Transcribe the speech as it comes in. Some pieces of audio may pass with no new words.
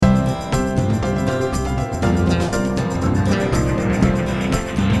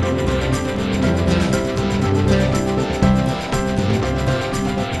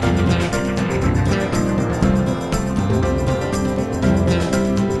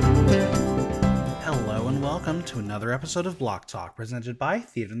welcome to another episode of Block Talk presented by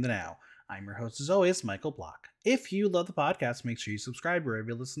Theater in the Now. I'm your host, as always, Michael Block. If you love the podcast, make sure you subscribe wherever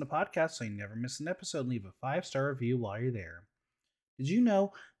you listen to podcasts so you never miss an episode and leave a 5-star review while you're there. Did you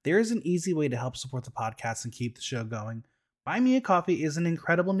know there is an easy way to help support the podcast and keep the show going? Buy Me a Coffee is an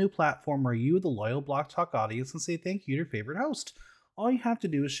incredible new platform where you, the loyal Block Talk audience, can say thank you to your favorite host. All you have to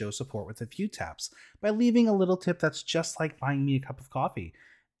do is show support with a few taps by leaving a little tip that's just like buying me a cup of coffee.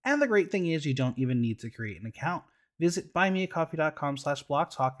 And the great thing is you don't even need to create an account. Visit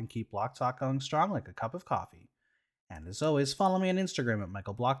buymeacoffee.com/blocktalk and keep Block Talk going strong like a cup of coffee. And as always, follow me on Instagram at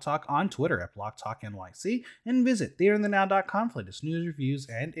Michael Block Talk, on Twitter at BlockTalkNYC, and visit theaterinthenow.com for latest news, reviews,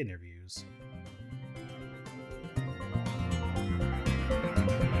 and interviews.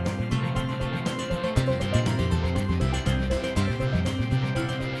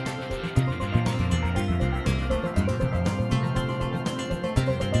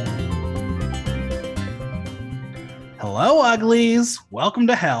 Hello, uglies! Welcome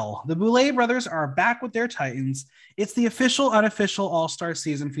to hell. The Boulet brothers are back with their Titans. It's the official, unofficial all-star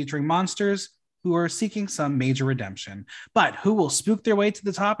season featuring monsters who are seeking some major redemption. But who will spook their way to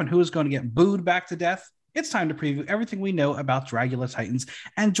the top and who is going to get booed back to death? It's time to preview everything we know about Dragula Titans.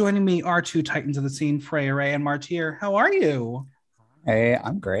 And joining me are two Titans of the scene, Freya Ray and Martyr. How are you? Hey,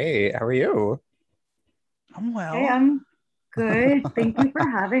 I'm great. How are you? I'm well. Hey, I'm good. Thank you for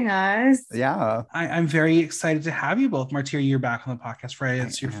having us. Yeah. I'm very excited to have you both. Martyr, you're back on the podcast, Freya.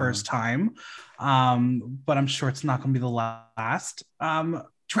 It's your first time, but I'm sure it's not going to be the last.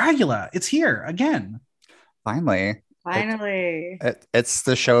 Dragula, it's here again. Finally. It's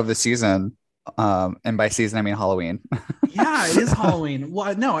the show of the season. And by season, I mean Halloween. Yeah, it is Halloween.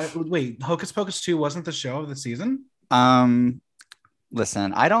 Well, no, wait, Hocus Pocus 2 wasn't the show of the season?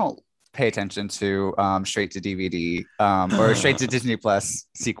 Listen, I don't pay attention to straight to DVD or straight to Disney Plus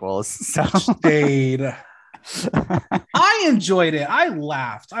sequels. So Shade. I enjoyed it. I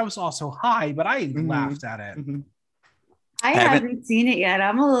laughed. I was also high, but I laughed at it. I haven't seen it yet.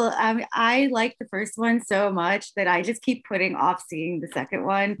 I like the first one so much that I just keep putting off seeing the second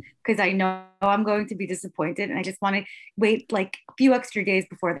one because I know I'm going to be disappointed and I just want to wait like a few extra days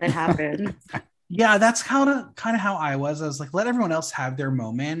before that happens. Yeah, that's kind of how I was. I was like, let everyone else have their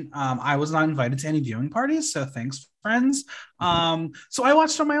moment. I was not invited to any viewing parties, so thanks, friends. So I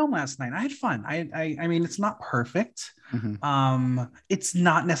watched on my own last night. I had fun. I mean, it's not perfect. It's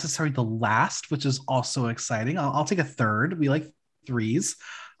not necessarily the last, which is also exciting. I'll take a third. We like threes.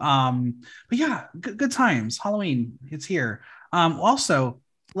 But yeah, good times. Halloween, it's here. Also,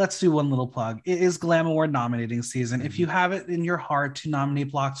 let's do one little plug. It is Glam Award nominating season. If you have it in your heart to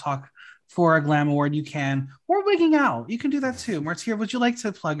nominate Block Talk for a Glam Award, you can, or Wigging Out, you can do that too. Martyr, would you like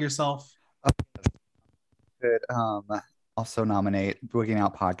to plug yourself? Could also nominate Wigging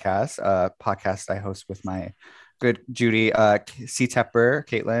Out podcast, a podcast I host with my good Judy C. Tepper,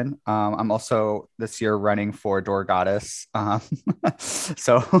 Caitlin. I'm also this year running for Door Goddess.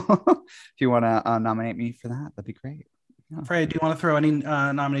 So if you want to nominate me for that, that'd be great. Yeah. Freya, do you want to throw any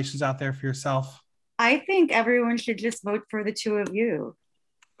nominations out there for yourself? I think everyone should just vote for the two of you.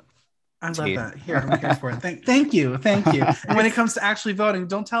 I love that. Here, I'm here for it. Thank you. And when it comes to actually voting,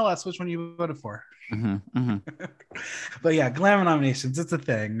 don't tell us which one you voted for. But yeah, Glamour nominations, it's a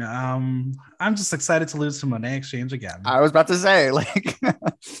thing. I'm just excited to lose to Monet Exchange again. I was about to say, like,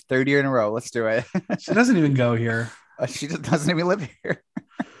 third year in a row. Let's do it. She doesn't even go here. She just doesn't even live here.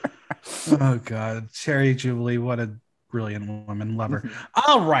 Oh God, Cherry Jubilee, what a brilliant woman, love her.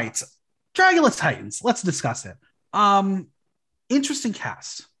 All right, Dragula Titans. Let's discuss it. Interesting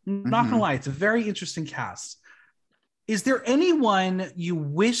cast. Not gonna lie, it's a very interesting cast. Is there anyone you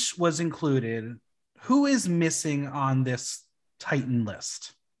wish was included? Who is missing on this Titan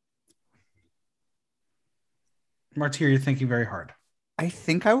list? Martyr, you're thinking very hard. I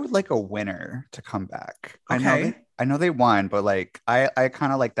think I would like a winner to come back. Okay. I know they won, but like I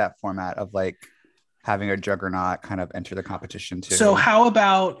kind of like that format of like having a juggernaut kind of enter the competition too. So how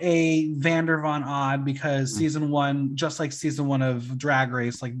about a Vander Von Odd? Because season one, just like season one of Drag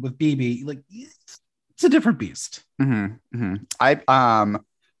Race, like with BB, like it's a different beast. I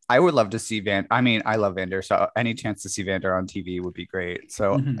would love to see I love Vander, so any chance to see Vander on TV would be great.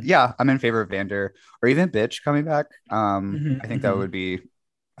 So yeah, I'm in favor of Vander or even Bitch coming back. I think that would be,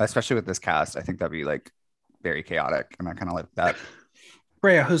 especially with this cast, I think that'd be like very chaotic, and I kind of like that.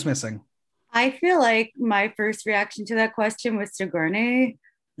 Freya, who's missing? I feel like my first reaction to that question was Sigourney.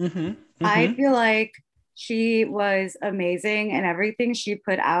 I feel like she was amazing and everything she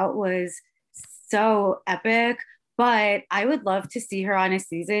put out was so epic, but I would love to see her on a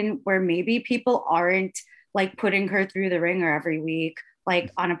season where maybe people aren't like putting her through the ringer every week,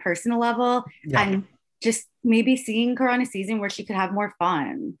 like on a personal level. Yeah. And just maybe seeing her on a season where she could have more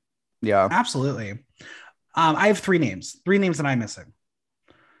fun. Yeah, absolutely. I have three names that I'm missing.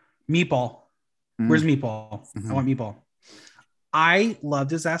 Meatball. Where's Meatball? I want Meatball. I love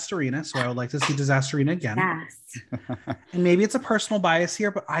Disasterina, so I would like to see Disasterina again. Yes. And maybe it's a personal bias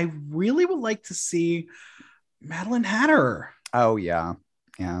here, but I really would like to see Madeline Hatter. Oh, yeah.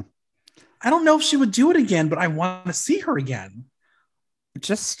 Yeah. I don't know if she would do it again, but I want to see her again.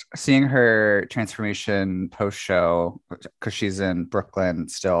 Just seeing her transformation post show, because she's in Brooklyn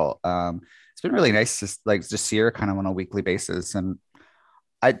still. It's been really nice to like just see her kind of on a weekly basis, and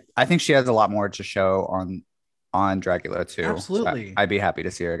I think she has a lot more to show on Dragula too. Absolutely. So I'd be happy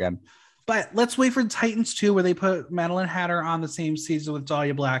to see her again. But let's wait for Titans 2, where they put Madeline Hatter on the same season with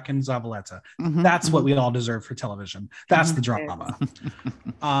Dahlia Black and Zavaleta. That's what we all deserve for television. That's the drama.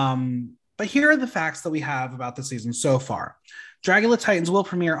 But here are the facts that we have about the season so far. Dragula Titans will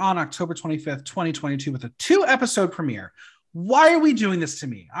premiere on October 25th, 2022 with a 2-episode premiere. Why are we doing this to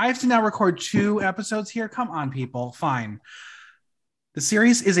me? I have to now record 2 episodes here. Come on, people. Fine. The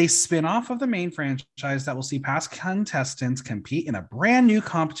series is a spin-off of the main franchise that will see past contestants compete in a brand new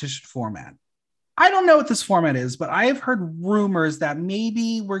competition format. I don't know what this format is, but I have heard rumors that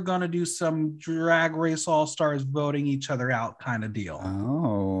maybe we're going to do some Drag Race All-Stars voting each other out kind of deal.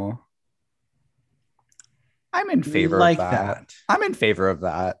 Oh. I'm in favor of that. I'm in favor of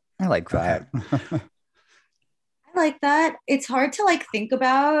that. I like that. I like that. It's hard to like think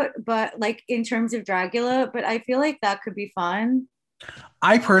about, but like in terms of Dragula, but I feel like that could be fun.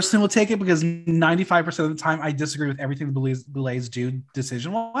 I personally will take it because 95% of the time I disagree with everything the Boulets do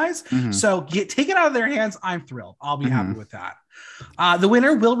decision-wise. So take it out of their hands. I'm thrilled. I'll be happy with that. The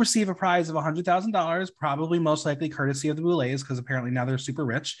winner will receive a prize of $100,000, probably most likely courtesy of the Boulets, because apparently now they're super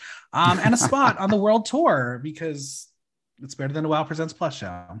rich, and a spot on the world tour, because it's better than a WoW Presents Plus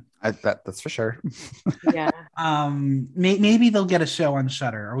show. That's for sure. Yeah. Maybe they'll get a show on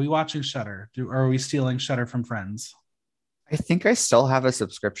Shudder. Are we watching Shudder? Or are we stealing Shudder from Friends? I think I still have a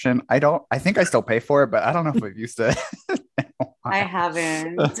subscription. I think I still pay for it, but I don't know if I've used it. I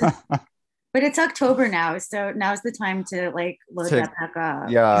haven't. But it's October now, so now's the time to like load that back up.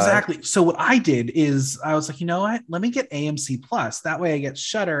 Yeah, exactly. So what I did is I was like, you know what? Let me get AMC Plus. That way I get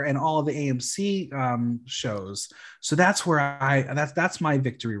Shudder and all of the AMC shows. So that's where that's my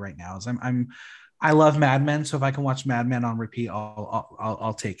victory right now. Is I love Mad Men, so if I can watch Mad Men on repeat,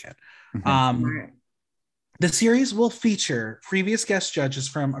 I'll take it. The series will feature previous guest judges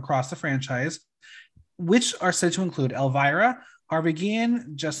from across the franchise, which are said to include Elvira, Harvey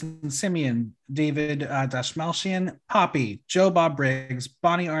Guillen, Justin Simeon, David Dashmalchian, Poppy, Joe Bob Briggs,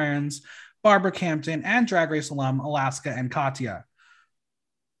 Bonnie Irons, Barbara Campton, and Drag Race alum Alaska and Katya.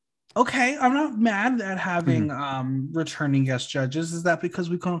 Okay, I'm not mad at having returning guest judges. Is that because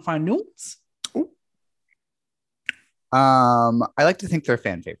we couldn't find new ones? I like to think they're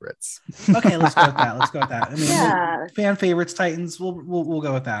fan favorites. Okay, let's go with that. I mean, fan favorites, Titans. We'll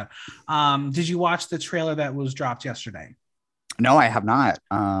go with that. Did you watch the trailer that was dropped yesterday? No, I have not.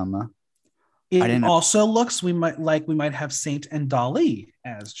 It also looks we might have Saint and Dolly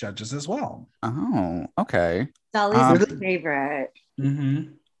as judges as well. Oh, okay. Dolly's my favorite.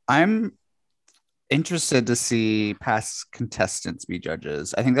 I'm interested to see past contestants be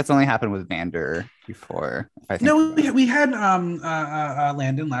judges. I think that's only happened with Vander before. We had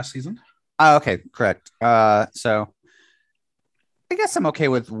Landon last season. Oh, okay, correct. So I guess I'm okay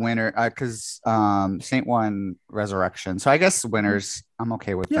with winner because Saint won Resurrection. So I guess winners, I'm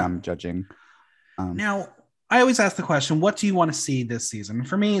okay with them judging. Now, I always ask the question, what do you want to see this season? And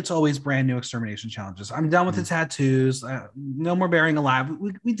for me, it's always brand new extermination challenges. I'm done with the tattoos. No more burying alive.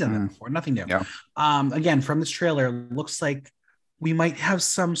 We've done that before. Nothing new. Yeah. Again, from this trailer, looks like we might have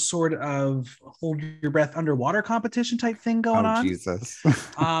some sort of hold your breath underwater competition type thing going on. Jesus.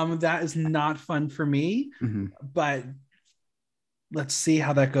 That is not fun for me, but let's see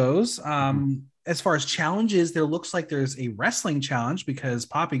how that goes. As far as challenges, there looks like there's a wrestling challenge because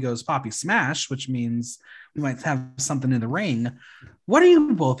Poppy goes Poppy Smash, which means we might have something in the ring. What are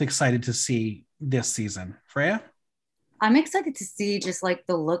you both excited to see this season, Freya? I'm excited to see just like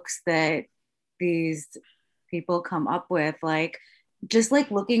the looks that these people come up with. Like, just like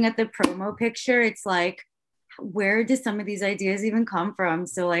looking at the promo picture, it's like, where do some of these ideas even come from?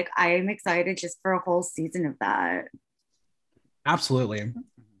 So like, I am excited just for a whole season of that. Absolutely.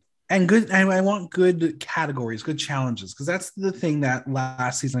 And good, and I want good categories, good challenges, because that's the thing that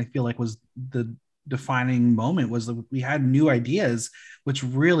last season I feel like was the defining moment, was that we had new ideas, which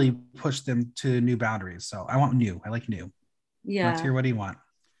really pushed them to new boundaries. So I want new. I like new. Yeah. Let's hear, what do you want?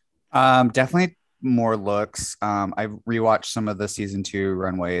 Definitely more looks. I rewatched some of the season 2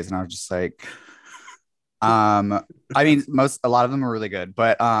 runways, and I was just like, I mean, a lot of them are really good,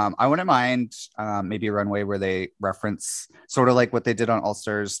 but I wouldn't mind maybe a runway where they reference sort of like what they did on All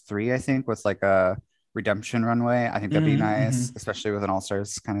Stars 3, I think, with like a redemption runway. I think that'd be nice, especially with an All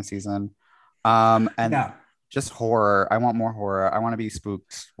Stars kind of season. And yeah. Just horror. I want more horror. I want to be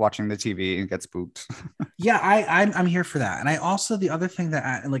spooked watching the TV and get spooked. Yeah, I'm here for that. And I also, the other thing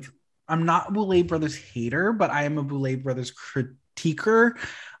that I'm not a Boulet Brothers hater, but I am a Boulet Brothers critiquer.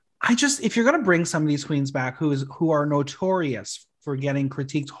 If you're going to bring some of these queens back who are notorious for getting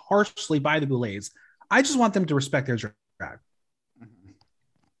critiqued harshly by the Boulets, I just want them to respect their drag.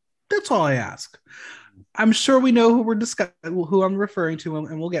 That's all I ask. I'm sure we know who I'm referring to,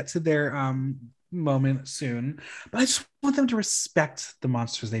 and we'll get to their moment soon. But I just want them to respect the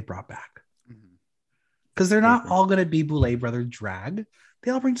monsters they brought back, because they're not all going to be Boulet Brother drag.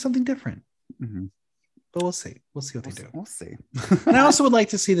 They all bring something different. Mm-hmm. But we'll see. We'll see what they do. We'll see. And I also would like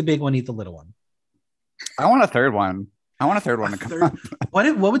to see the big one eat the little one. I want a third one. To come up.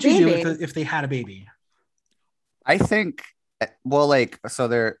 What would you do if they had a baby? I think, so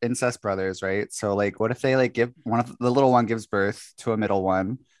they're incest brothers, right? So what if they give the little one gives birth to a middle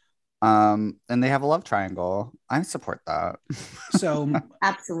one, and they have a love triangle? I support that. So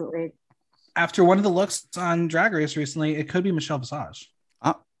absolutely. After one of the looks on Drag Race recently, it could be Michelle Visage.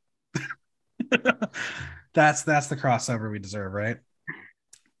 Oh. That's the crossover we deserve, right?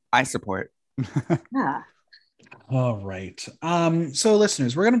 I support. Yeah. All right. So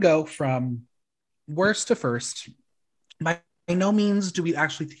listeners, we're gonna go from worst to first. By no means do we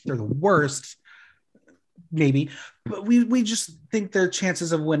actually think they're the worst, maybe, but we just think their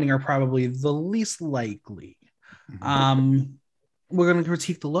chances of winning are probably the least likely. We're going to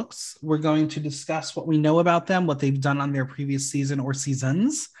critique the looks. We're going to discuss what we know about them, what they've done on their previous season or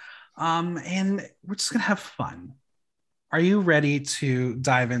seasons. And we're just going to have fun. Are you ready to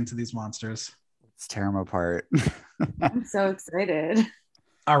dive into these monsters? Let's tear them apart. I'm so excited.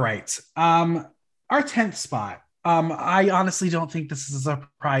 All right. Our 10th spot. I honestly don't think this is a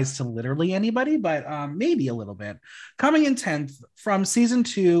surprise to literally anybody, but maybe a little bit. Coming in 10th from season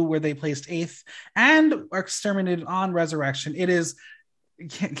 2, where they placed 8th and are exterminated on Resurrection, it is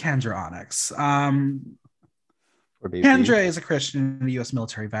Kendra Onyx. Kendra is a Christian and a U.S.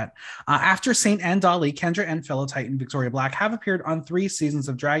 military vet. After Saint and Dolly, Kendra and fellow Titan Victoria Black have appeared on 3 seasons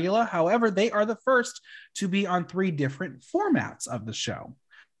of Dragula. However, they are the first to be on 3 different formats of the show.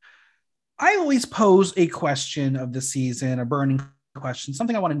 I always pose a question of the season, a burning question,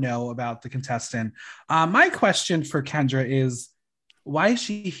 something I want to know about the contestant. My question for Kendra is, why is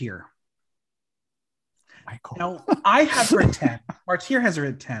she here? Michael. Now, I have her at 10. Martyr has her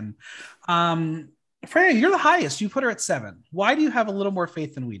at 10. Freya, you're the highest. You put her at 7. Why do you have a little more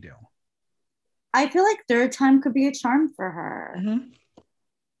faith than we do? I feel like third time could be a charm for her. Mm-hmm.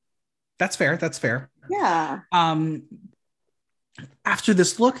 That's fair. Yeah. After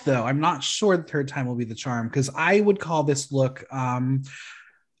this look, though, I'm not sure the third time will be the charm, because I would call this look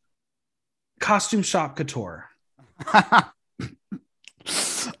costume shop couture. I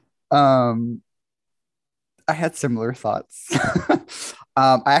had similar thoughts.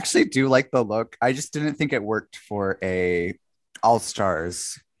 I actually do like the look. I just didn't think it worked for a All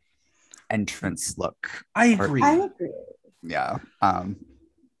Stars entrance look. I agree. Yeah.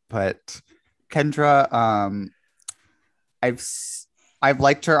 But Kendra, I've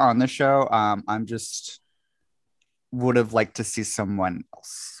liked her on the show. I'm just would have liked to see someone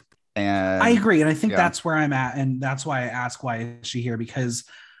else. And I agree, and I think that's where I'm at, and that's why I ask, why is she here? Because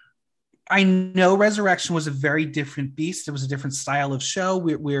I know Resurrection was a very different beast. It was a different style of show.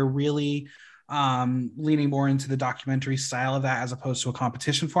 We're really leaning more into the documentary style of that as opposed to a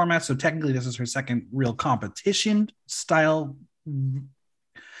competition format. So technically, this is her second real competition style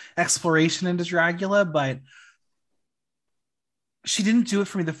exploration into Dragula, but she didn't do it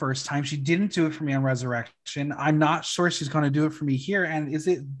for me the first time. She didn't do it for me on Resurrection. I'm not sure she's going to do it for me here. And is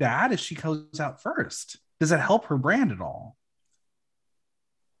it bad if she goes out first? Does it help her brand at all?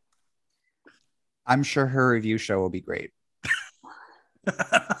 I'm sure her review show will be great.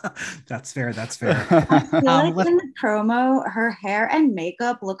 That's fair. I feel like in the promo, her hair and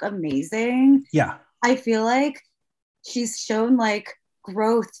makeup look amazing. Yeah. I feel like she's shown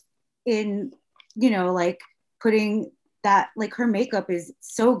growth in, putting that, her makeup is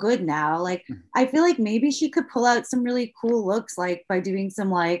so good now. I feel like maybe she could pull out some really cool looks, by doing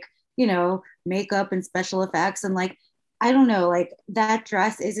some makeup and special effects. And I don't know, that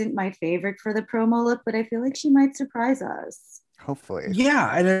dress isn't my favorite for the promo look, but I feel like she might surprise us. Hopefully.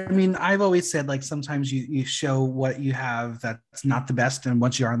 Yeah. And I mean, I've always said, sometimes you show what you have that's not the best. And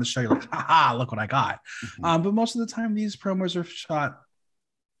once you are on the show, you're like, haha, look what I got. Mm-hmm. But most of the time, these promos are shot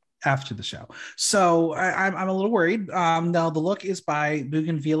after the show. So I'm a little worried. Now the look is by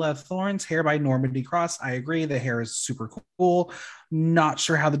Bougainvillea Thorns, hair by Normandy Cross. I agree, the hair is super cool. Not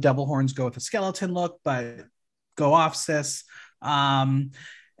sure how the devil horns go with the skeleton look, but go off, sis. The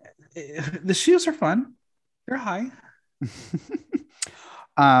shoes are fun. They're high.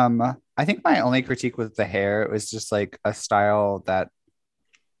 I think my only critique with the hair was just like a style that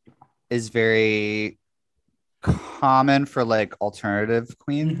is very common for like alternative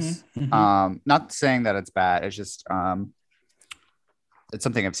queens. Not saying that it's bad, it's just it's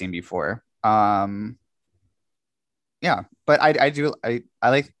something I've seen before. Yeah, but I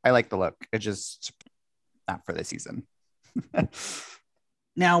like the look. It's just not for this season.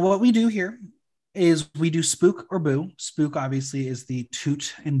 Now what we do here is we do spook or boo. Spook obviously is the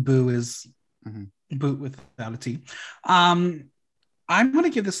toot and boo is boot without a T. I'm going to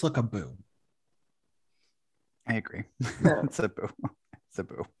give this look a boo. I agree. It's a boo. It's a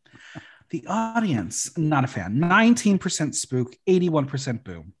boo. The audience, not a fan. 19% spook, 81%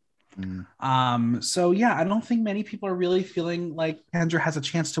 boo. So yeah, I don't think many people are really feeling like Kendra has a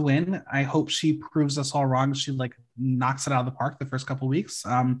chance to win. I hope she proves us all wrong. She like knocks it out of the park the first couple of weeks.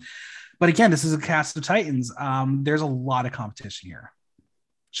 But again, this is a cast of Titans. There's a lot of competition here.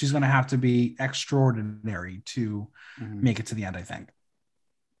 She's going to have to be extraordinary to make it to the end, I think.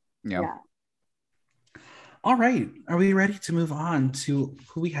 Yeah. All right. Are we ready to move on to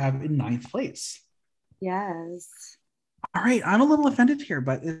who we have in 9th place? Yes. All right. I'm a little offended here,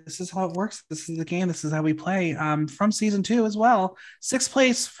 but this is how it works. This is the game. This is how we play. From season 2 as well. 6th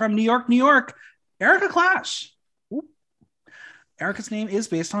place from New York, New York, Erica Clash. Erica's name is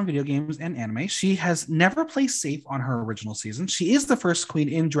based on video games and anime. She has never placed safe on her original season. She is the first queen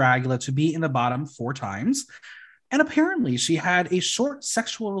in Dragula to be in the bottom 4 times. And apparently she had a short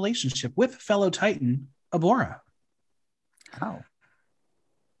sexual relationship with fellow Titan, Abora. Oh.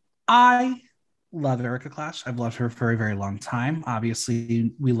 I love Erica Clash. I've loved her for a very long time.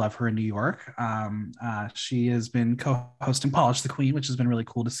 Obviously, we love her in New York. She has been co-hosting Polish the Queen, which has been really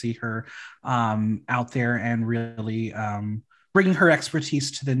cool to see her out there and really bringing her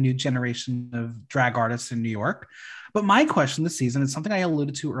expertise to the new generation of drag artists in New York. But my question this season is something I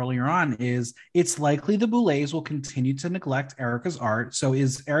alluded to earlier on is it's likely the Boulets will continue to neglect Erica's art. So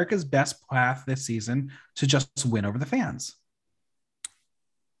is Erica's best path this season to just win over the fans?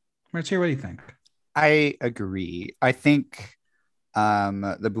 Martia, what do you think? I agree. I think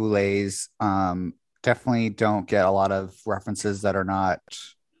the Boulets definitely don't get a lot of references that are not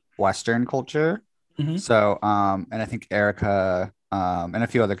Western culture. So, and I think Erica and a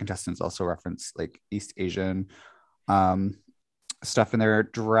few other contestants also reference like East Asian stuff in their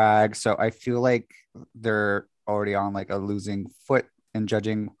drag. So I feel like they're already on like a losing foot in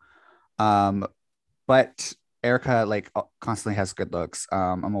judging. But Erica like constantly has good looks.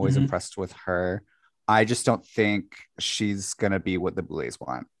 I'm always impressed with her. I just don't think she's gonna be what the Boulets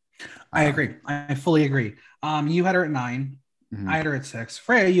want. I agree. I fully agree. You had her at 9. I had her at 6.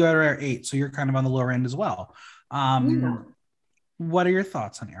 Freya, you had her at 8. So you're kind of on the lower end as well. What are your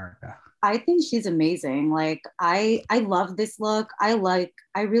thoughts on Erica? I think she's amazing. Like I love this look. I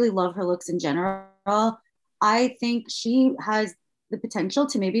really love her looks in general. I think she has the potential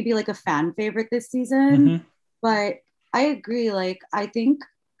to maybe be like a fan favorite this season. But I agree. Like I think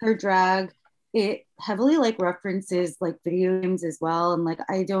her drag, it heavily like references like video games as well. And like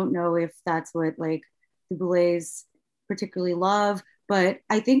I don't know if that's what like the Boulets particularly love, but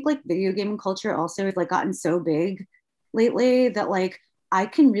I think like video game culture also has like gotten so big lately that like I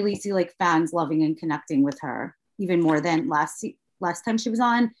can really see like fans loving and connecting with her even more than last time she was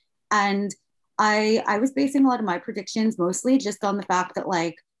on. And I was basing a lot of my predictions mostly just on the fact that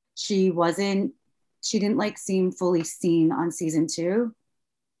like she didn't like seem fully seen on season 2.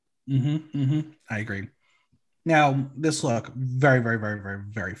 I agree. Now this look very, very, very, very,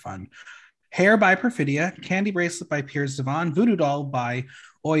 very fun. Hair by Perfidia, Candy Bracelet by Piers Devon, Voodoo Doll by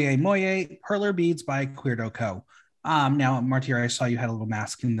Oye Moye, Perler Beads by Queerdo Co. Now, Martia, I saw you had a little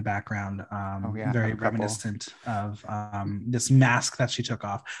mask in the background, very reminiscent of this mask that she took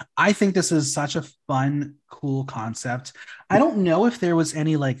off. I think this is such a fun, cool concept. I don't know if there was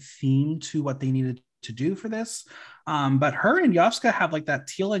any like theme to what they needed to do for this, but her and Yovska have like that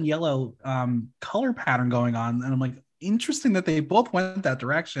teal and yellow color pattern going on, and I'm like, interesting that they both went that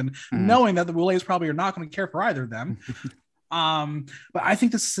direction, knowing that the Boulets probably are not going to care for either of them. But I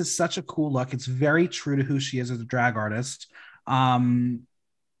think this is such a cool look. It's very true to who she is as a drag artist. I'm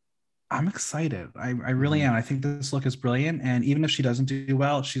excited. I really am. I think this look is brilliant. And even if she doesn't do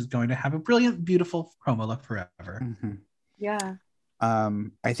well, she's going to have a brilliant, beautiful promo look forever. Yeah.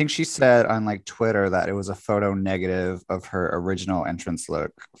 I think she said on like Twitter that it was a photo negative of her original entrance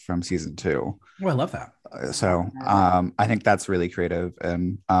look from season 2. Oh, I love that. So I think that's really creative,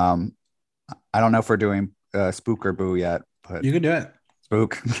 and I don't know if we're doing spook or boo yet, but you can do it.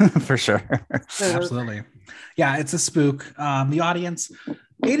 Spook for sure. Absolutely. Yeah, it's a spook. The audience,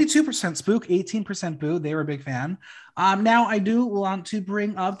 82% spook, 18% boo. They were a big fan. Now, I do want to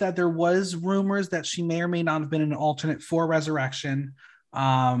bring up that there was rumors that she may or may not have been an alternate for Resurrection.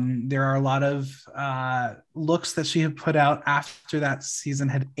 There are a lot of looks that she had put out after that season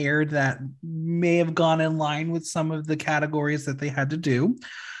had aired that may have gone in line with some of the categories that they had to do.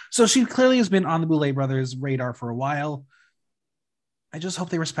 So she clearly has been on the Boulet Brothers radar for a while. I just hope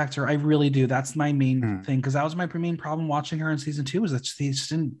they respect her. I really do. That's my main thing, because that was my main problem watching her in season 2, was that they just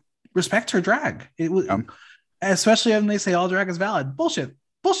didn't respect her drag. It was, especially when they say all drag is valid. Bullshit.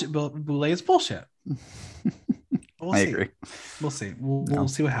 Boulet is bullshit. I agree. We'll see. We'll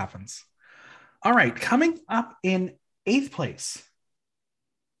see what happens. All right, coming up in 8th place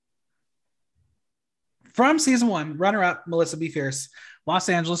from season 1, runner-up Melissa B. Fierce, Los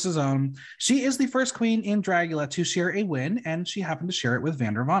Angeles' own. She is the first queen in Dragula to share a win, and she happened to share it with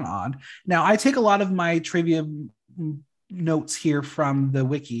Vander Von Odd. Now, I take a lot of my trivia notes here from the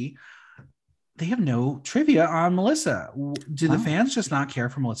wiki. They have no trivia on Melissa. Do the fans just not care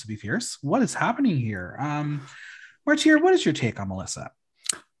for Melissa B. Fierce? What is happening here? Martier, what is your take on Melissa?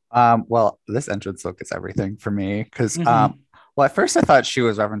 Well, this entrance look is everything for me, because well, at first I thought she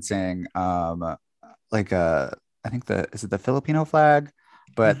was referencing I think is it the Filipino flag?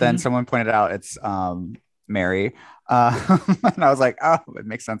 But then someone pointed out it's Mary. And I was like, oh, it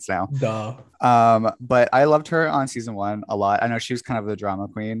makes sense now. Duh. But I loved her on season 1 a lot. I know she was kind of the drama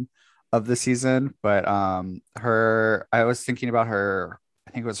queen of the season, but I was thinking about her,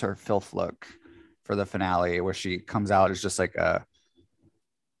 I think it was her filth look for the finale, where she comes out as just like a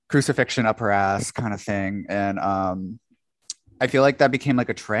crucifixion up her ass kind of thing. And I feel like that became like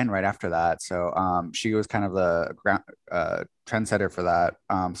a trend right after that. So she was kind of the trendsetter for that.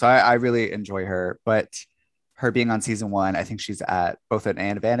 So I really enjoy her, but her being on season 1, I think she's at both an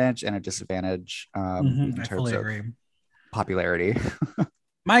advantage and a disadvantage in terms of popularity.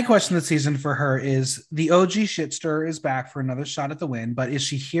 My question this season for her is, the OG shitster is back for another shot at the win, but is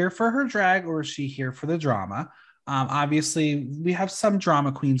she here for her drag, or is she here for the drama? Obviously, we have some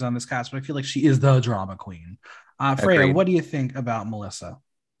drama queens on this cast, but I feel like she is the drama queen. Freya, what do you think about Melissa?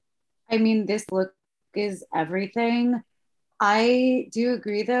 I mean, this look is everything. I do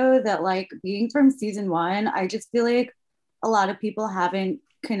agree, though, that like being from season 1, I just feel like a lot of people haven't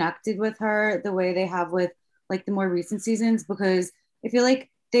connected with her the way they have with like the more recent seasons, because I feel like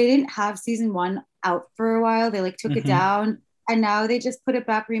they didn't have season 1 out for a while. They like took it down, and now they just put it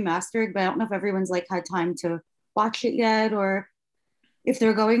back remastered, but I don't know if everyone's like had time to watch it yet, or if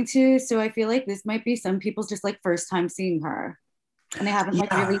they're going to. So I feel like this might be some people's just like first time seeing her, and they haven't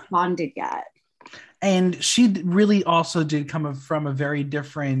like really bonded yet. And she really also did come from a very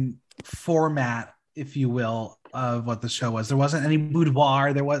different format, if you will, of what the show was. There wasn't any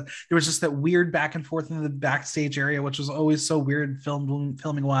boudoir. There was just that weird back and forth in the backstage area, which was always so weird filming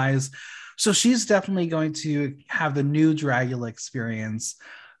wise. So she's definitely going to have the new Dragula experience.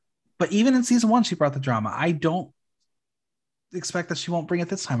 But even in season 1, she brought the drama. I don't expect that she won't bring it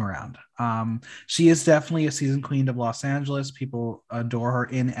this time around. She is definitely a season queen of Los Angeles. People adore her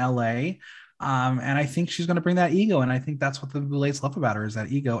in LA. And I think she's going to bring that ego. And I think that's what the Boulets love about her, is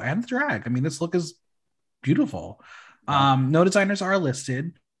that ego and the drag. I mean, this look is beautiful. No designers are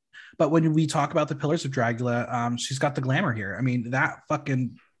listed, but when we talk about the pillars of Dragula, she's got the glamour here. I mean, that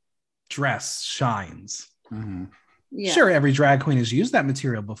fucking dress shines. Yeah. Sure, every drag queen has used that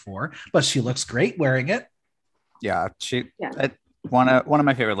material before, but she looks great wearing it. Yeah, one of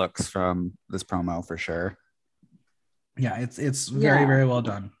my favorite looks from this promo for sure. Yeah, it's very, very well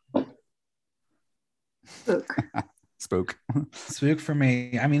done. Spook. Spook for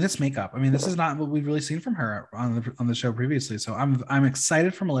me. I mean, this makeup. I mean, this is not what we've really seen from her on the show previously. So I'm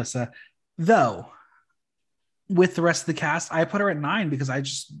excited for Melissa, though. With the rest of the cast, I put her at 9 because I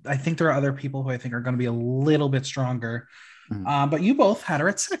think there are other people who I think are going to be a little bit stronger. But you both had her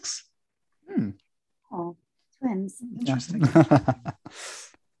at 6. Oh, twins. Interesting.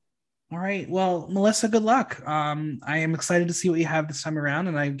 All right. Well, Melissa, good luck. I am excited to see what you have this time around,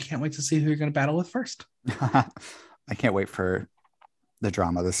 and I can't wait to see who you're going to battle with first. I can't wait for the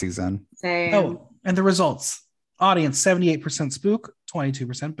drama this season. Same. Oh, and the results. Audience, 78% spook,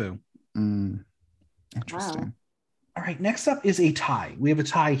 22% boo. Interesting. Wow. All right, next up is a tie. We have a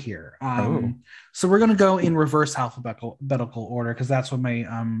tie here. So we're going to go in reverse alphabetical order because that's what my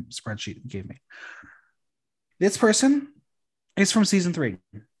spreadsheet gave me. This person It's from season 3.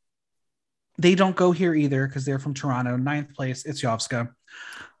 They don't go here either because they're from Toronto. 9th place, it's Yovska.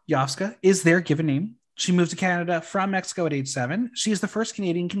 Yovska is their given name. She moved to Canada from Mexico at age 7. She is the first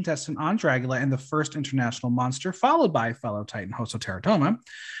Canadian contestant on Dragula and the first international monster, followed by fellow Titan Hoso Teratoma.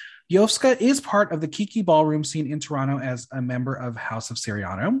 Yovska is part of the Kiki ballroom scene in Toronto as a member of House of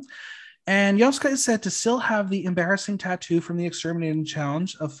Siriano. And Yovska is said to still have the embarrassing tattoo from the Exterminating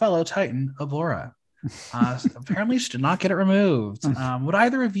Challenge of fellow Titan Avora. Apparently, she did not get it removed. Would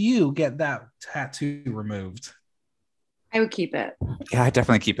either of you get that tattoo removed? I would keep it. Yeah, I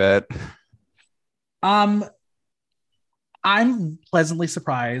definitely keep it. I'm pleasantly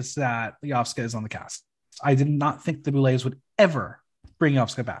surprised that Yovska is on the cast. I did not think the Boulets would ever bring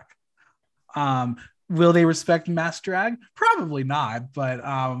Yovska back. Will they respect mass drag? Probably not, but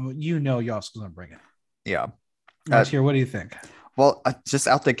Yovska's gonna bring it. Yeah. Martier, what do you think? Well, just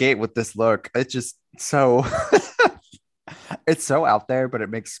out the gate with this look, it's just so it's so out there, but it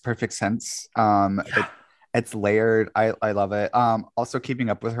makes perfect sense. It's layered. I love it. Also keeping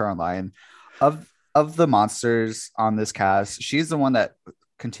up with her online. Of the monsters on this cast, she's the one that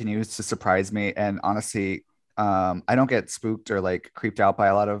continues to surprise me. And honestly, I don't get spooked or like creeped out by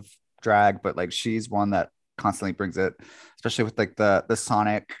a lot of drag, but like she's one that constantly brings it, especially with like the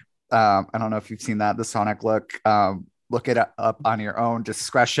Sonic. I don't know if you've seen that, the Sonic look. Look it up on your own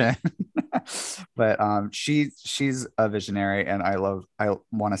discretion. But she's a visionary, and I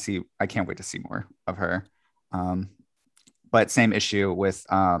can't wait to see more of her. But same issue with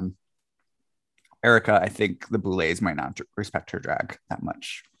Erica. I think the Boulets might not respect her drag that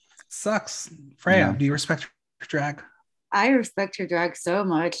much. Sucks. Freya, do you respect her drag? I respect her drag so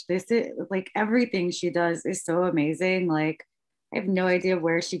much. This is like everything she does is so amazing. Like I have no idea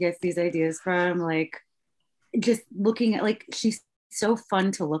where she gets these ideas from. Like just looking at, like, she's so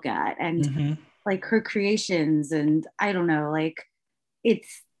fun to look at, and like her creations, and I don't know, like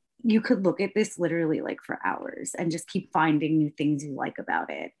you could look at this literally like for hours and just keep finding new things you like about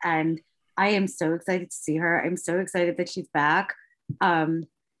it. And I am so excited to see her. I'm so excited that she's back.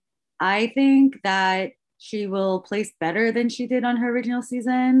 I think that she will place better than she did on her original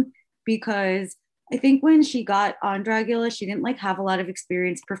season, because I think when she got on Dragula, she didn't like have a lot of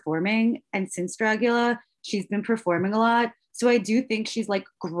experience performing. And since Dragula, she's been performing a lot. So I do think she's like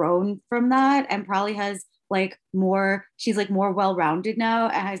grown from that and probably has like more, she's like more well-rounded now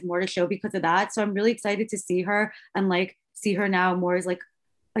and has more to show because of that. So I'm really excited to see her and like see her now more as like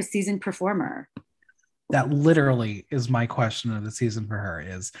a seasoned performer. That literally is my question of the season for her.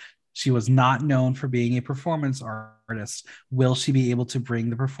 Is she was not known for being a performance artist. Will she be able to bring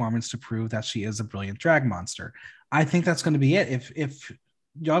the performance to prove that she is a brilliant drag monster? I think that's going to be it. If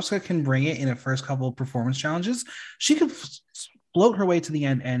Yovska can bring it in her first couple of performance challenges, she could float her way to the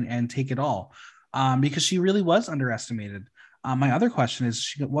end and take it all, because she really was underestimated. My other question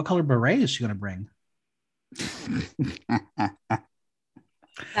is, what color beret is she going to bring?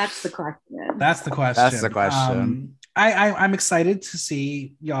 That's the question. That's the question. I'm excited to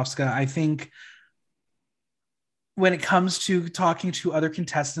see Yovska. I think when it comes to talking to other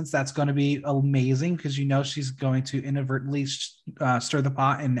contestants, that's going to be amazing, because she's going to inadvertently stir the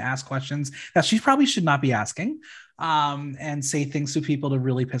pot and ask questions that she probably should not be asking, and say things to people to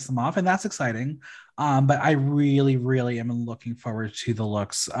really piss them off, and that's exciting. But I really, really am looking forward to the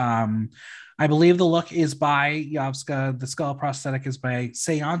looks. I believe the look is by Yovska. The skull prosthetic is by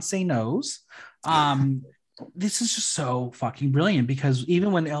Seance Nose. This is just so fucking brilliant, because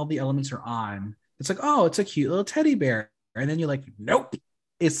even when all the elements are on, it's like, oh, it's a cute little teddy bear. And then you're like, nope,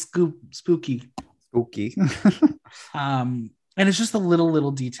 it's spooky. And it's just the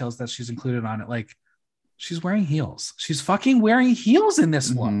little details that she's included on it. Like, she's wearing heels. She's fucking wearing heels in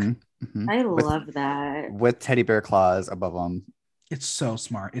this look. I love that. With teddy bear claws above them. It's so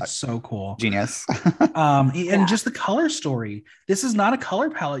smart. It's so cool. Genius. And just the color story. This is not a color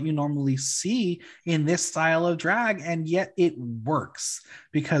palette you normally see in this style of drag, and yet it works,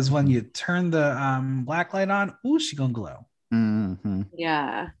 because when you turn the black light on, ooh, she gonna glow.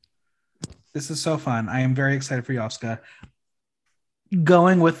 Yeah. This is so fun. I am very excited for Yovska.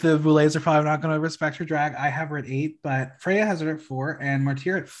 Going with the Boulets are probably not going to respect her drag. I have her at 8, but Freya has her at 4, and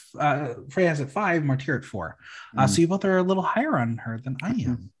Martier Freya has at 5, Martier at 4. So you both are a little higher on her than I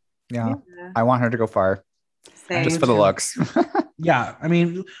am. Yeah. I want her to go far. Same. Just for the looks. Yeah, I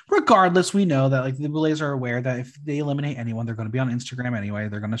mean, regardless, we know that like the Boulets are aware that if they eliminate anyone, they're going to be on Instagram anyway.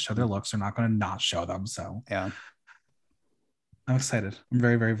 They're going to show their looks. They're not going to not show them. So yeah. I'm excited. I'm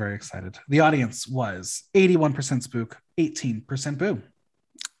very, very, very excited. The audience was 81% spook, 18% boo.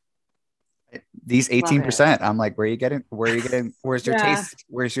 These 18%. I'm like, where's your taste?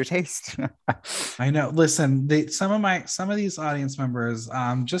 Where's your taste? I know. Listen, some of these audience members,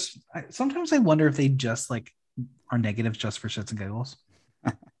 sometimes I wonder if they just like are negative just for shits and giggles.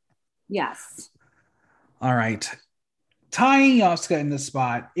 Yes. All right. Tying Yoska in this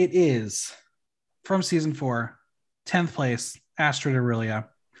spot, it is from season 4, 10th place, Astrid Aurelia.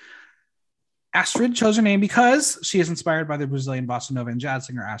 Astrid chose her name because she is inspired by the Brazilian bossa nova and jazz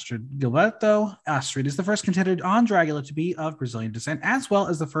singer Astrid Gilberto. Astrid is the first contender on Dragula to be of Brazilian descent, as well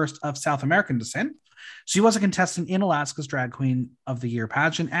as the first of South American descent. She was a contestant in Alaska's Drag Queen of the Year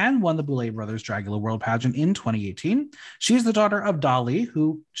pageant and won the Boulet Brothers Dragula World pageant in 2018. She is the daughter of Dolly,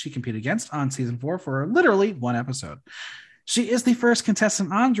 who she competed against on season 4 for literally one episode. She is the first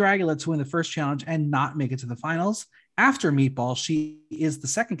contestant on Dragula to win the first challenge and not make it to the finals. After Meatball, she is the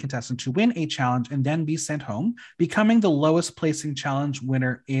second contestant to win a challenge and then be sent home, becoming the lowest placing challenge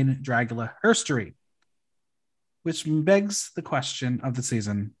winner in Dragula history. Which begs the question of the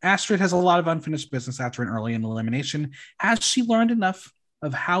season. Astrid has a lot of unfinished business after an early elimination. Has she learned enough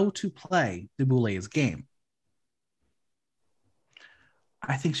of how to play the Boulets game?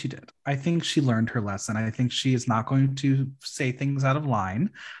 I think she did. I think she learned her lesson. I think she is not going to say things out of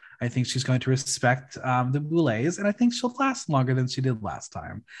line. I think she's going to respect the Boulets, and I think she'll last longer than she did last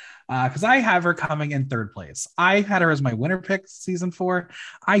time. Because I have her coming in 3rd place. I had her as my winner pick season 4.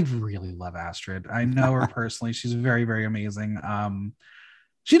 I really love Astrid. I know her personally. She's very, very amazing.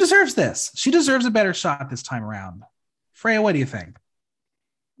 She deserves this. She deserves a better shot this time around. Freya, what do you think?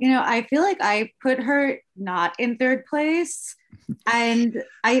 I feel like I put her not in 3rd place. And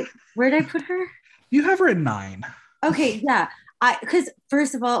where did I put her? You have her at 9. Okay, yeah. Because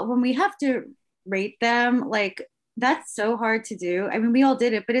first of all, when we have to rate them, like that's so hard to do. I mean, we all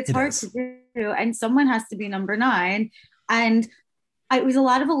did it, but it's hard to do. And someone has to be number 9. And it was a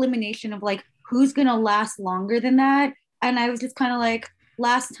lot of elimination of like, who's going to last longer than that? And I was just kind of like,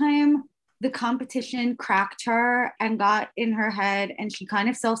 last time the competition cracked her and got in her head and she kind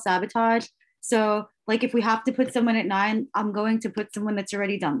of self-sabotaged. So like, if we have to put someone at 9, I'm going to put someone that's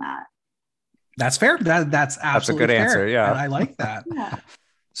already done that. That's fair. That's absolutely a good fair. answer. Yeah. I like that. Yeah.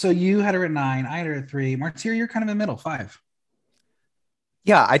 So you had her at 9. I had her at 3. Martyr, you're kind of in the middle, 5.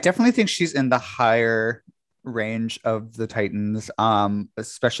 Yeah, I definitely think she's in the higher range of the Titans,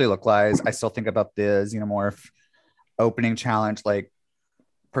 especially look-wise. I still think about the Xenomorph opening challenge like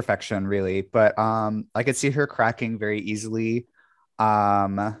perfection, really. But I could see her cracking very easily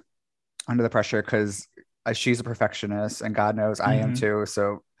under the pressure because she's a perfectionist, and God knows I am too.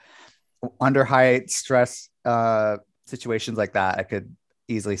 So under high stress situations like that, I could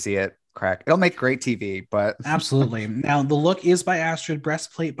easily see it crack. It'll make great TV, but absolutely. Now the look is by Astrid,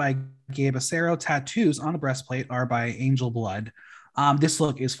 breastplate by Gabe Acero, tattoos on the breastplate are by Angel Blood. This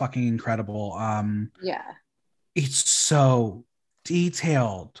look is fucking incredible. Yeah, it's so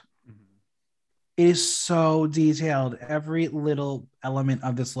detailed. It is so detailed. Every little element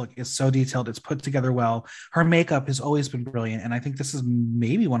of this look is so detailed. It's put together well. Her makeup has always been brilliant. And I think this is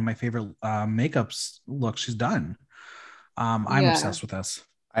maybe one of my favorite makeup looks she's done. I'm obsessed with this.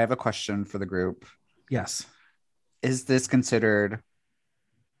 I have a question for the group. Yes. Is this considered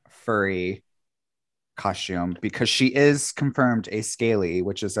furry costume? Because she is confirmed a scaly,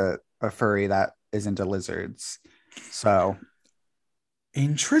 which is a furry that is into lizards. So...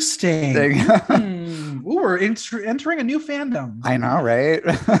 interesting. Ooh, we're entering a new fandom. I know, right?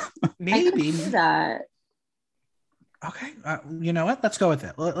 Maybe that. Okay, you know what? Let's go with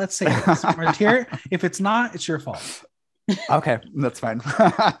it. Let's say this. Martyr, if it's not, it's your fault. Okay, that's fine.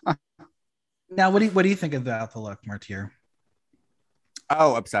 Now, what do you think about the look, Martyr?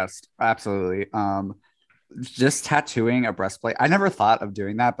 Oh, obsessed. Absolutely. Just tattooing a breastplate. I never thought of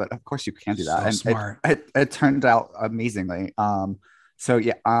doing that, but of course you can do that. And smart. It turned out amazingly. So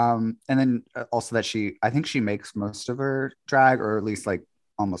yeah, and then also that I think she makes most of her drag, or at least like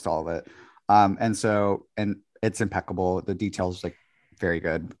almost all of it. And it's impeccable. The details like very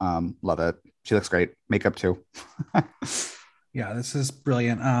good. Love it. She looks great. Makeup too. Yeah, this is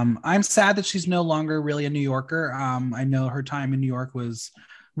brilliant. I'm sad that she's no longer really a New Yorker. I know her time in New York was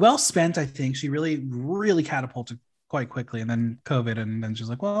well spent. I think she really, really catapulted quite quickly, and then COVID, and then she's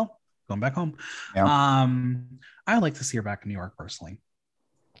like, well, going back home. Yeah. I would like to see her back in New York personally.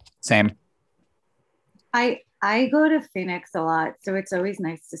 Same. I go to Phoenix a lot, so it's always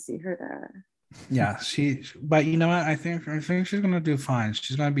nice to see her there. Yeah, but you know what? I think she's gonna do fine.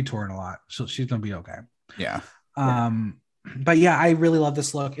 She's gonna be touring a lot, so she's gonna be okay. Yeah. But yeah, I really love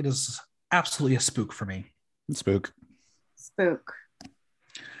this look. It is absolutely a spook for me. Spook.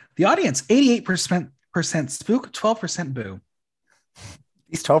 The audience, 88% spook, 12% boo.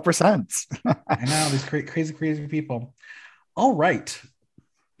 These 12%. I know, these crazy people. All right.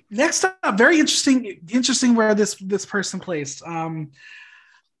 Next up, very interesting where this person placed.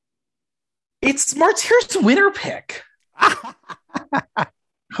 It's Martyr's winner pick.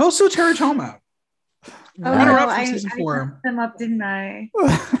 Hoso Teratomo. Runner-up for season 4. I put them up, didn't I?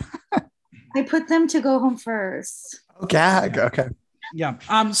 I put them to go home first. Oh, gag. Okay. Yeah.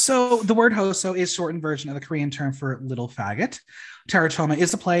 So the word hoso is shortened version of the Korean term for little faggot. Teratoma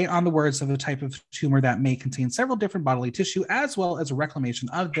is a play on the words of a type of tumor that may contain several different bodily tissue, as well as a reclamation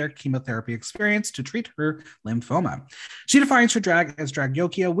of their chemotherapy experience to treat her lymphoma. She defines her drag as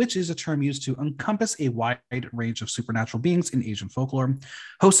dragyokya, which is a term used to encompass a wide range of supernatural beings in Asian folklore.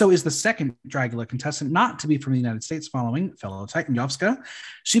 Hoso is the second Dragula contestant not to be from the United States following fellow Titan Yovska.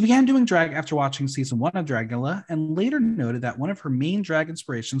 She began doing drag after watching season 1 of Dragula and later noted that one of her main drag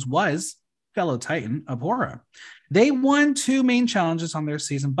inspirations was fellow Titan Abhora. They won 2 main challenges on their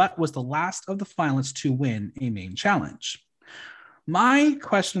season, but was the last of the finalists to win a main challenge. My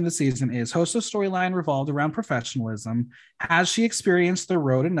question of the season is, Hoso's storyline revolved around professionalism. Has she experienced the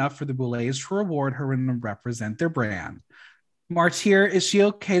road enough for the Boulets to reward her and represent their brand? Martyr, is she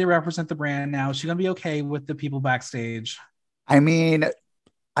okay to represent the brand now? Is she going to be okay with the people backstage? I mean,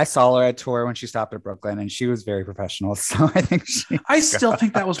 I saw her at tour when she stopped at Brooklyn, and she was very professional. So I think I still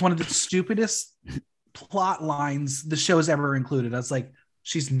think that was one of the stupidest plot lines the show's ever included. I was like,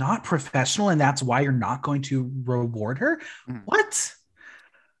 she's not professional, and that's why you're not going to reward her. What?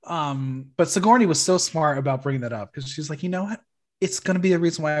 But Sigourney was so smart about bringing that up because she's like, you know what? It's going to be the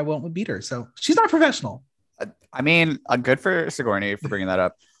reason why I won't beat her. So she's not professional. I mean, good for Sigourney for bringing that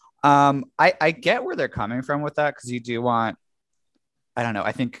up. I get where they're coming from with that because you do want. I don't know.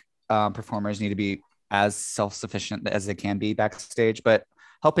 I think performers need to be as self-sufficient as they can be backstage, but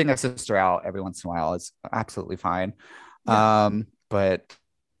helping a sister out every once in a while is absolutely fine. Yeah. But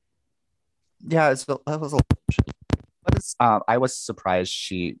yeah, I was surprised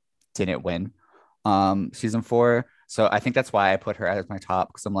she didn't win season 4. So I think that's why I put her as my top,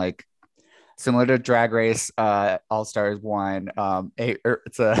 because I'm like, similar to Drag Race All Stars 1,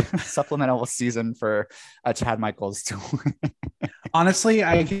 it's a supplemental season for Chad Michaels to win. Honestly,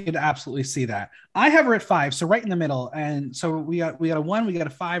 I could absolutely see that. I have her at 5, so right in the middle. And so we got a 1, we got a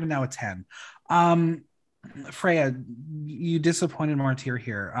 5, and now a 10. Freya, you disappointed Martyr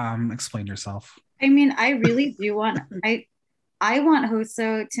here. Explain yourself. I mean, I really do want I want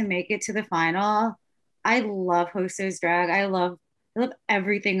Hoso to make it to the final. I love Hoso's drag. I love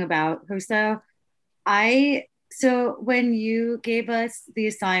everything about Hoso. So when you gave us the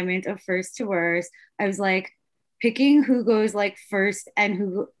assignment of first to worst, I was like, picking who goes like first and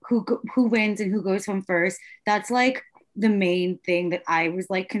who wins and who goes home first. That's like the main thing that I was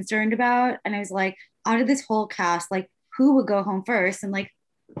like concerned about. And I was like, out of this whole cast, like who would go home first? And like,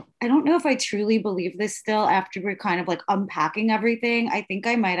 I don't know if I truly believe this still after we're kind of like unpacking everything. I think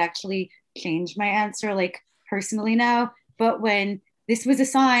I might actually change my answer like personally now. But when this was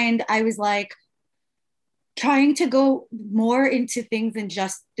assigned, I was like, trying to go more into things than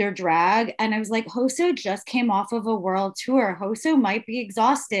just their drag. And I was like, Hoso just came off of a world tour. Hoso might be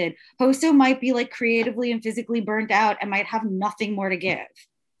exhausted. Hoso might be like creatively and physically burnt out and might have nothing more to give.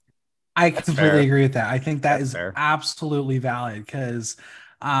 I completely agree with that. I think that's absolutely valid because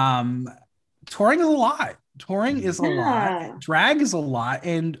touring is a lot. Touring is a lot. Drag is a lot.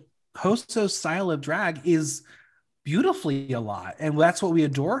 And Hoso's style of drag is beautifully a lot. And that's what we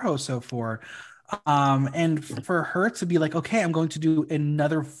adore Hoso for. And for her to be like, okay, I'm going to do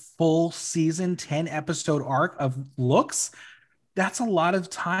another full season 10 episode arc of looks, that's a lot of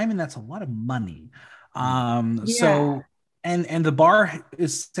time and that's a lot of money. So and the bar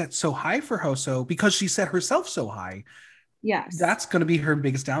is set so high for Hoso because she set herself so high. Yes, that's going to be her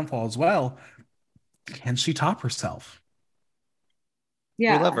biggest downfall as well. Can she top herself?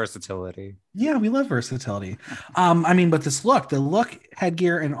 Yeah, we love versatility. Yeah, we love versatility. I mean, but the look,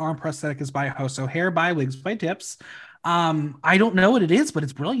 headgear, and arm prosthetic is by Hoso. Hair by Wigs by Tips. I don't know what it is, but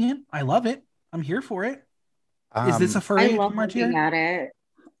it's brilliant. I love it. I'm here for it. Is this a furry? I love looking at it.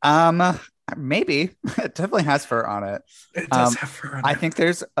 Maybe it definitely has fur on it. It does have fur on it. I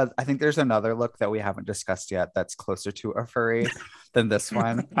think there's another look that we haven't discussed yet that's closer to a furry than this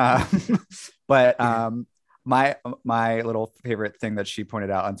one. But my little favorite thing that she pointed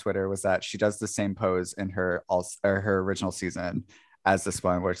out on Twitter was that she does the same pose in her original season as this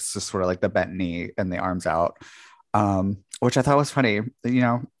one, where it's just sort of like the bent knee and the arms out, which I thought was funny. You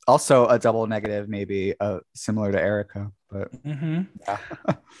know, also a double negative, maybe similar to Erica, but yeah.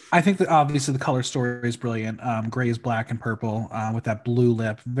 I think that obviously the color story is brilliant. Gray is black and purple with that blue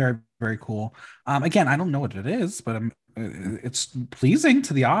lip. Very, very cool. Again, I don't know what it is, but I'm It's pleasing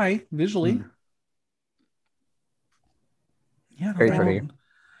to the eye visually. Yeah, very pretty.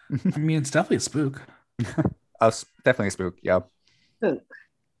 I mean, it's definitely a spook. Definitely a spook. Yeah. Spook.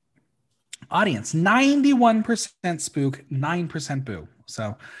 Audience 91% spook, 9% boo.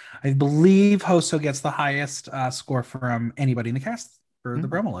 So I believe Hoso gets the highest score from anybody in the cast for the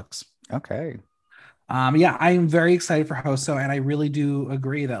promo looks. Okay. Yeah, I am very excited for Hoso, and I really do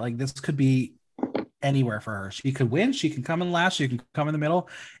agree that like this could be anywhere for her. She could win, she can come in last, she can come in the middle.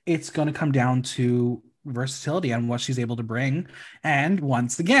 It's going to come down to versatility and what she's able to bring. And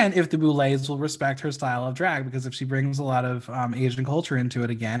once again, if the Boulets will respect her style of drag, because if she brings a lot of Asian culture into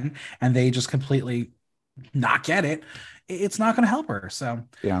it again and they just completely not get it, it's not going to help her. So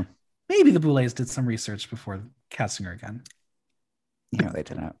yeah, maybe the Boulets did some research before casting her again. You know they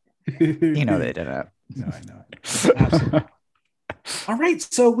didn't. You know they didn't. No, I know. Absolutely. All right,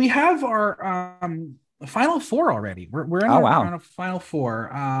 so we have our final four already. We're in on a final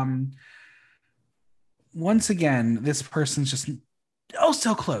four. Once again, this person's just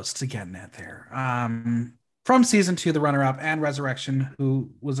so close to getting it there. From season 2, the runner-up and Resurrection, who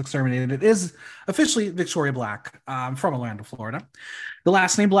was exterminated, it is officially Victoria Black from Orlando, Florida. The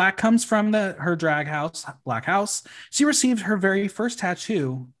last name Black comes from her drag house, Black House. She received her very first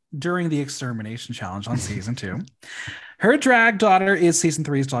tattoo during the Extermination Challenge on season 2. Her drag daughter is season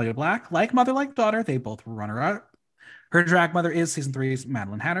 3's Dahlia Black. Like mother, like daughter, they both were runner-up. Her drag mother is season 3's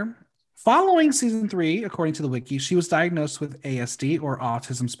Madeline Hatter. Following season 3, according to the wiki, she was diagnosed with ASD, or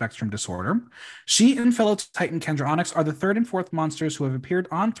autism spectrum disorder. She and fellow Titan Kendra Onyx are the third and fourth monsters who have appeared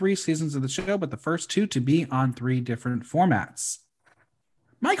on 3 seasons of the show, but the first 2 to be on 3 different formats.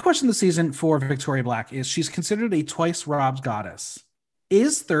 My question this season for Victoria Black is, she's considered a twice robbed goddess.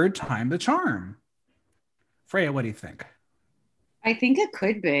 Is third time the charm? Freya, what do you think? I think it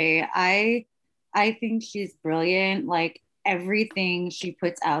could be. I think she's brilliant. Like everything she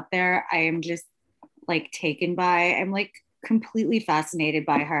puts out there, I am just like taken by. I'm like completely fascinated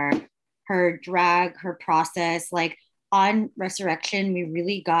by her drag, her process. Like on Resurrection, we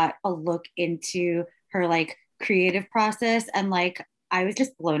really got a look into her like creative process, and like I was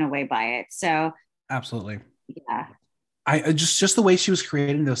just blown away by it. So absolutely, yeah. I just the way she was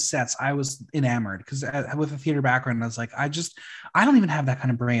creating those sets, I was enamored, because with a theater background, I was like, I don't even have that kind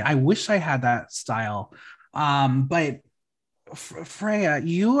of brain. I wish I had that style. But Freya,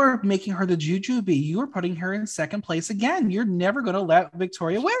 you are making her the Jujubee. You are putting her in second place again. You're never going to let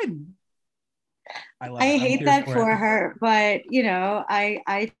Victoria win. I hate that for her, but you know,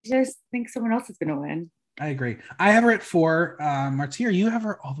 I just think someone else is going to win. I agree. I have her at 4. Martia, you have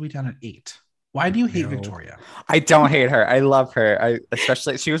her all the way down at 8. Why do you hate Victoria? I don't hate her. I love her.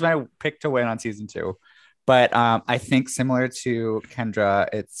 Especially she was my pick to win on season 2. But I think similar to Kendra,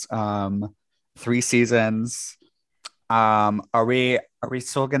 it's 3 seasons. Are we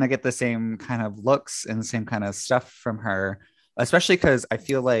still gonna get the same kind of looks and the same kind of stuff from her? Especially because I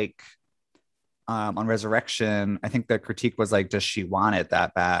feel like on Resurrection, I think the critique was like, does she want it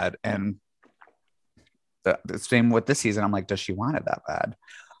that bad? And the same with this season, I'm like, does she want it that bad?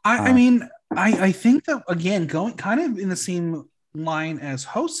 I mean, I think that, again, going kind of in the same line as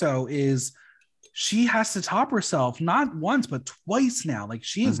Hoso, is she has to top herself not once but twice now. Like,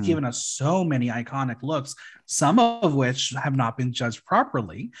 she has given us so many iconic looks, some of which have not been judged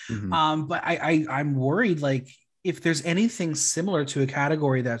properly. But I'm worried, like, if there's anything similar to a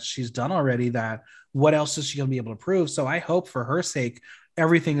category that she's done already, that what else is she going to be able to prove? So I hope for her sake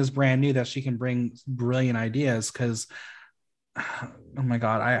everything is brand new, that she can bring brilliant ideas, because oh my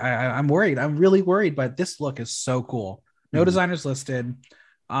god, I'm worried. I'm really worried, but this look is so cool. No designers listed.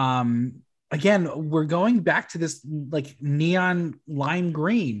 Again, we're going back to this like neon lime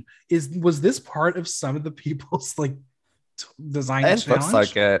green. Was this part of some of the people's like design it challenge? Looks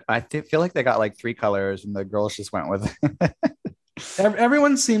like it. I feel like they got like 3 colors and the girls just went with it.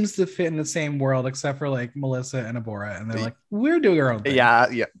 Everyone seems to fit in the same world except for like Melissa and Abora, and they're like, we're doing our own thing.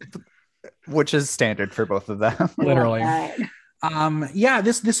 Yeah, which is standard for both of them. Literally.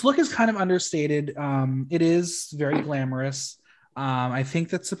 This look is kind of understated. It is very glamorous. I think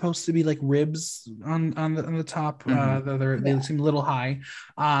that's supposed to be like ribs on the top. They seem a little high.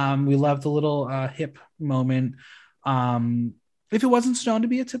 We love the little hip moment. If it wasn't shown to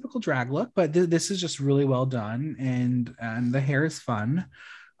be a typical drag look, but this is just really well done, and the hair is fun.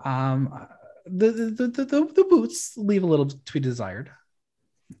 The boots leave a little to be desired.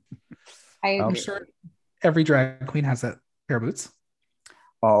 I'm sure every drag queen has that pair of boots.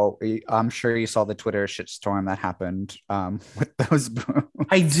 Oh, I'm sure you saw the Twitter shitstorm that happened with those boots.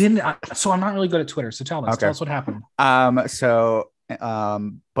 I didn't, so I'm not really good at Twitter. So tell us what happened. So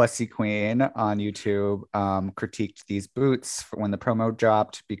Bussy Queen on YouTube critiqued these boots when the promo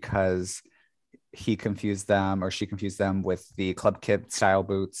dropped because he confused them, or she confused them with the Club Kid style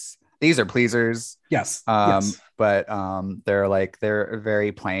boots. These are pleasers. Yes. But they're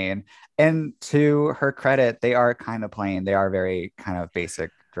very plain. And to her credit, they are kind of plain. They are very kind of basic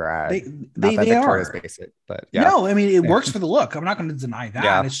drag. They Victoria's are basic, but yeah. No, I mean it works for the look. I'm not going to deny that.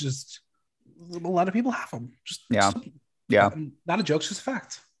 Yeah. It's just a lot of people have them. Yeah. Not a joke, just a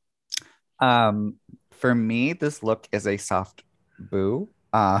fact. For me, this look is a soft boo.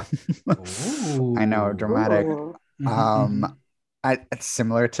 I know, dramatic. It's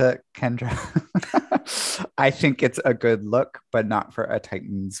similar to Kendra. I think it's a good look, but not for a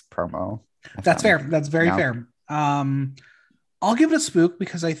Titans promo. That's fair. That's very fair. I'll give it a spook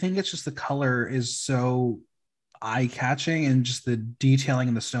because I think it's just the color is so eye-catching and just the detailing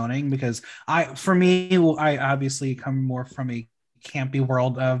and the stoning. Because I obviously come more from a campy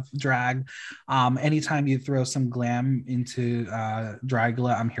world of drag. Anytime you throw some glam into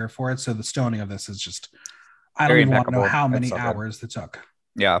Dragula, I'm here for it. So the stoning of this is just, I don't even want to know how many hours it took.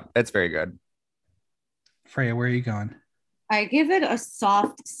 Yeah, it's very good. Freya, where are you going? I give it a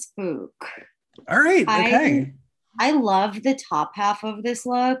soft spook. All right. Okay. I love the top half of this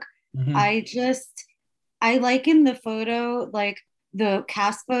look. I like in the photo, like the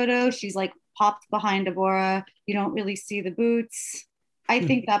cast photo, she's like popped behind Deborah. You don't really see the boots. I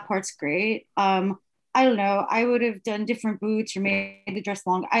think that part's great. I don't know. I would have done different boots or made the dress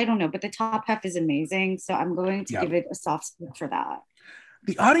long. I don't know, but the top half is amazing. So I'm going to give it a soft spook for that.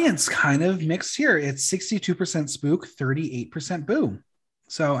 The audience kind of mixed here. It's 62% spook, 38% boo.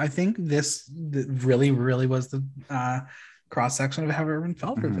 So I think this really, really was the cross section of how everyone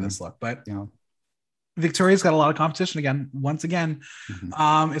felt for this look. But Victoria's got a lot of competition again. Once again,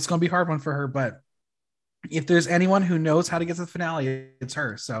 it's going to be a hard one for her. But if there's anyone who knows how to get to the finale, it's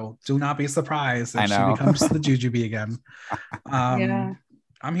her. So do not be surprised if she becomes the Jujubee again.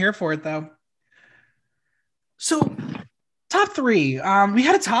 I'm here for it, though. So top three, we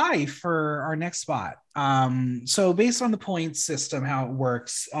had a tie for our next spot. So based on the points system, how it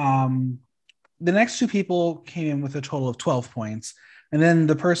works, the next two people came in with a total of 12 points. And then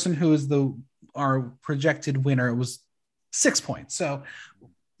the person who is our projected winner was 6 points. So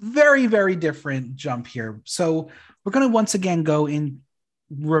very, very different jump here. So we're going to once again go in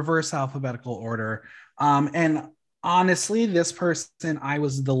reverse alphabetical order. And honestly, this person I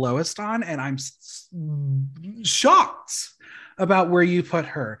was the lowest on, and I'm shocked about where you put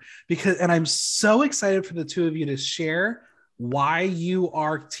her, and I'm so excited for the two of you to share why you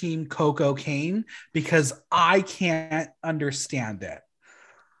are team Coco Kane, because I can't understand it.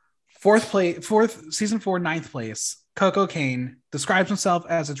 Season 4, 9th place. Coco Kane describes himself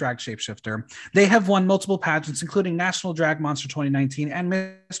as a drag shapeshifter. They have won multiple pageants, including National Drag Monster 2019 and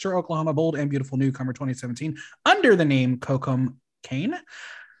Mr. Oklahoma Bold and Beautiful Newcomer 2017, under the name Coco Kane.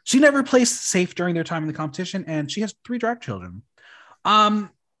 She never placed safe during their time in the competition, and she has 3 drag children. My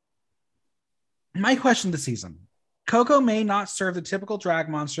question this season: Coco may not serve the typical drag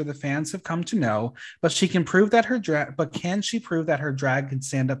monster the fans have come to know, but she can prove that her drag. But can she prove that her drag can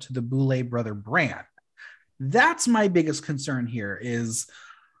stand up to the Boulay brother brand? That's my biggest concern here. Is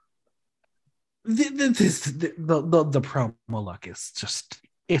the promo look is just,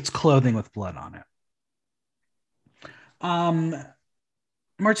 it's clothing with blood on it.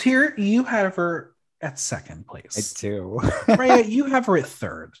 Martyr, you have her at 2nd place. I do. Freya, you have her at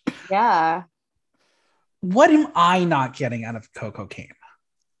 3rd. Yeah. What am I not getting out of Coco Kane?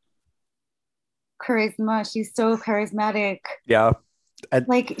 Charisma. She's so charismatic. Yeah.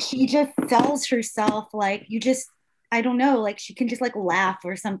 Like, she just sells herself. Like, I don't know, like she can just like laugh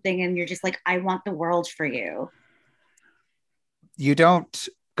or something, and you're just like, I want the world for you. You don't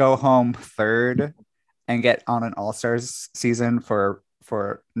go home 3rd and get on an All-Stars season for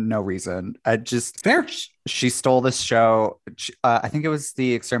no reason. Fair. She stole this show. I think it was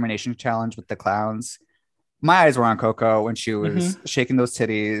the Extermination Challenge with the clowns. My eyes were on Coco when she was shaking those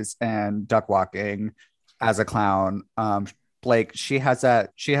titties and duck walking as a clown. Blake, she has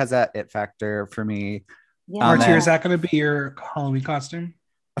that it factor for me. Yeah. Martyr, is that going to be your Halloween costume?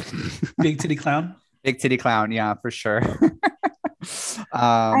 Big titty clown? Big titty clown, yeah, for sure.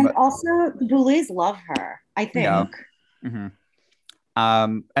 And also, the Boulets love her, I think. Yeah.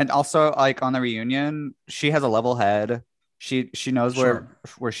 And also, like, on the reunion, she has a level head. She knows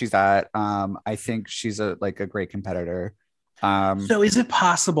where she's at. I think she's a great competitor. So is it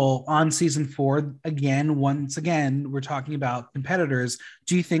possible on season 4, once again, we're talking about competitors,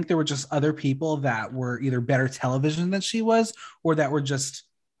 do you think there were just other people that were either better television than she was, or that were just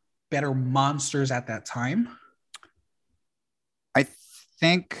better monsters at that time? I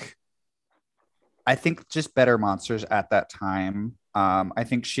think just better monsters at that time. I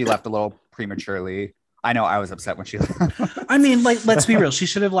think she left a little prematurely. I know I was upset when she left. I mean, like, let's be real. She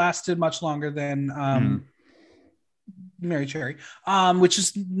should have lasted much longer than Mary Cherry, which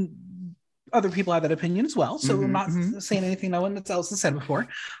is other people have that opinion as well. So I'm not saying anything no one else has said before.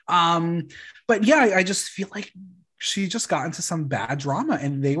 But yeah, I just feel like she just got into some bad drama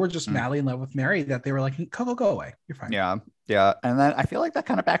and they were just madly in love with Mary that they were like, Coco, go away. You're fine. Yeah. Yeah. And then I feel like that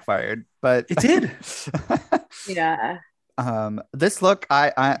kind of backfired, but it did. Yeah. This look,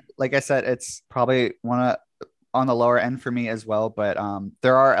 I like I said, it's probably on the lower end for me as well, but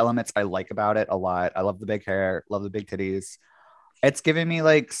there are elements I like about it a lot. I love the big hair, love the big titties. It's giving me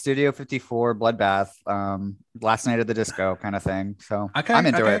like Studio 54 Bloodbath, Last Night at the Disco kind of thing. So I'm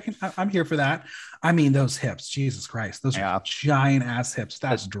into it. I'm here for that. I mean, those hips, Jesus Christ, those giant ass hips.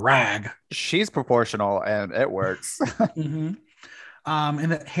 That's drag. She's proportional and it works. And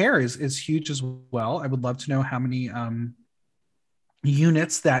the hair is huge as well. I would love to know how many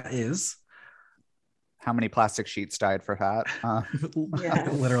units that is. How many plastic sheets died for that? Yeah,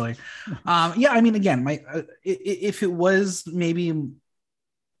 literally. Yeah, I mean, again, if it was maybe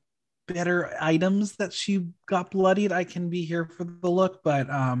better items that she got bloodied, I can be here for the look, but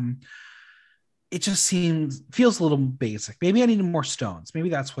it just feels a little basic. Maybe I need more stones. Maybe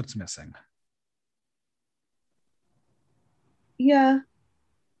that's what's missing. Yeah.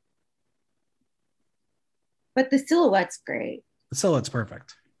 But the silhouette's great. The silhouette's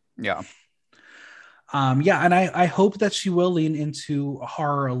perfect. Yeah. Yeah, and I hope that she will lean into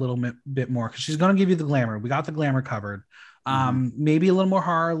horror a little bit more because she's going to give you the glamour. We got the glamour covered. Maybe a little more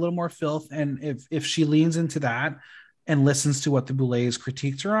horror, a little more filth, and if she leans into that and listens to what the Boulets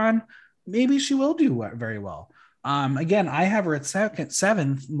critiqued her on, maybe she will do very well. Again, I have her at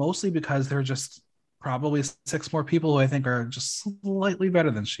seventh, mostly because there are just probably 6 more people who I think are just slightly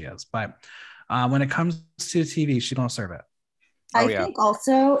better than she is. But when it comes to TV, she don't serve it. I think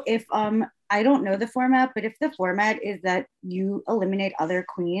also if I don't know the format, but if the format is that you eliminate other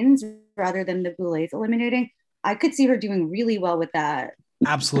queens rather than the Boulets eliminating, I could see her doing really well with that.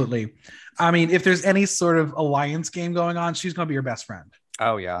 Absolutely. I mean, if there's any sort of alliance game going on, she's going to be your best friend.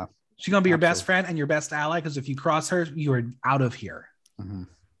 Oh, yeah. She's going to be your best friend and your best ally, because if you cross her, you are out of here.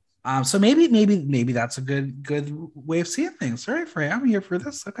 So maybe that's a good way of seeing things. All right, Freya, I'm here for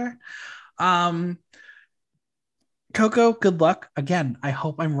this. Okay. Coco, good luck. Again, I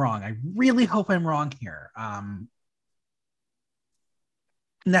hope I'm wrong. I really hope I'm wrong here.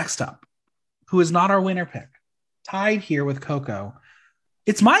 Next up, who is not our winner pick, tied here with Coco.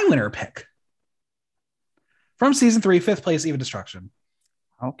 It's my winner pick. From season 3, 5th place, Eve of Destruction.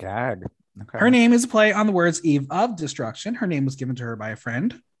 Oh, gag. Okay. Her name is a play on the words Eve of Destruction. Her name was given to her by a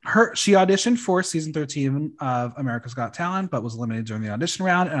friend. She auditioned for season 13 of America's Got Talent, but was eliminated during the audition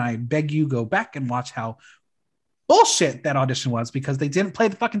round. And I beg you, go back and watch how bullshit that audition was, because they didn't play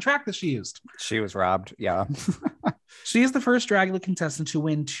the fucking track that she used. She was robbed. Yeah. She is the first Dragula contestant to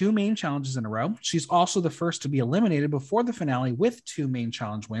win 2 main challenges in a row. She's also the first to be eliminated before the finale with 2 main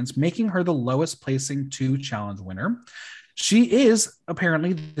challenge wins, making her the lowest placing 2 challenge winner. She is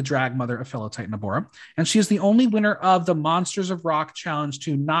apparently the drag mother of fellow Titan Abora, and she is the only winner of the Monsters of Rock challenge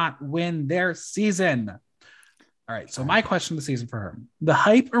to not win their season. All right, so my question of the season for her. The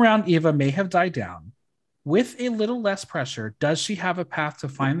hype around Eva may have died down. With a little less pressure, does she have a path to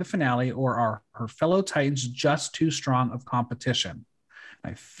find the finale, or are her fellow Titans just too strong of competition?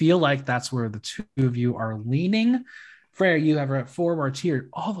 I feel like that's where the 2 of you are leaning. Freya, you have her at 4, Martyr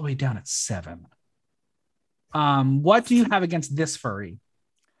all the way down at 7. What do you have against this furry?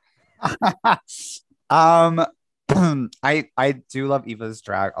 I do love Eva's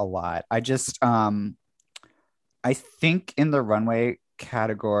drag a lot. I just I think in the runway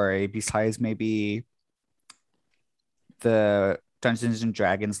category, besides maybe the Dungeons and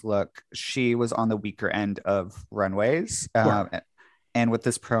Dragons look, she was on the weaker end of runways. And with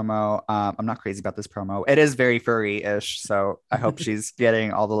this promo, I'm not crazy about this promo. It is very furry-ish, so I hope she's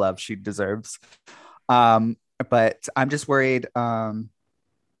getting all the love she deserves. But I'm just worried that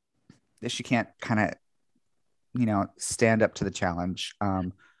she can't kind of, stand up to the challenge.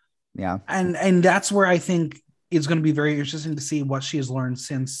 Yeah. And that's where I think it's going to be very interesting to see what she has learned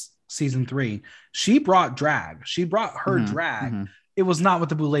since season 3. She brought drag. She brought her drag. It was not what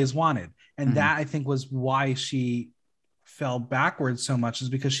the Boulets wanted. And that, I think, was why she fell backwards so much, is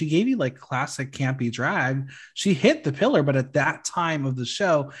because she gave you like classic campy drag. She hit the pillar, but at that time of the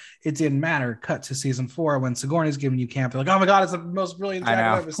show, it didn't matter. Cut to season 4 when Sigourney's giving you camp. They're like, oh my God, it's the most brilliant drag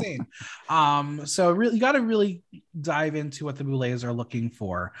I've ever seen. So really, you got to really dive into what the Boulets are looking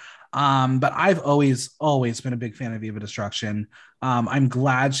for. But I've always been a big fan of Eva Destruction. I'm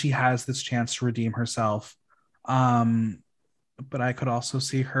glad she has this chance to redeem herself. But I could also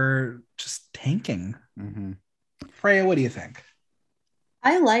see her just tanking. Mm-hmm. Freya, what do you think?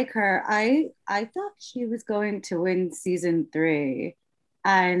 I like her. I thought she was going to win season 3,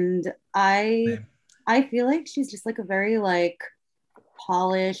 and Same. I feel like she's just like a very like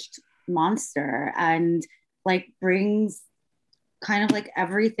polished monster, and like brings kind of like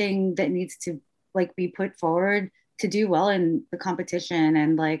everything that needs to like be put forward to do well in the competition,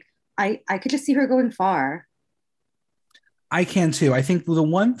 and like I could just see her going far. I can too. I think the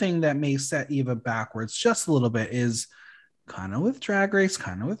one thing that may set Eva backwards just a little bit is kind of with Drag Race,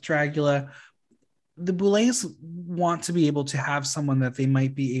 kind of with Dragula. The Boulets want to be able to have someone that they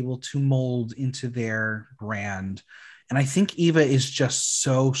might be able to mold into their brand. And I think Eva is just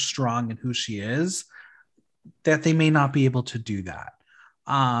so strong in who she is that they may not be able to do that.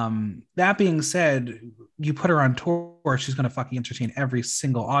 That being said, you put her on tour, she's going to fucking entertain every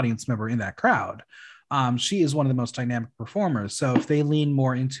single audience member in that crowd. She is one of the most dynamic performers. So if they lean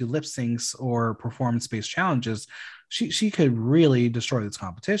more into lip syncs or performance-based challenges, she could really destroy this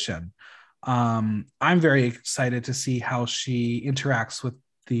competition. I'm very excited to see how she interacts with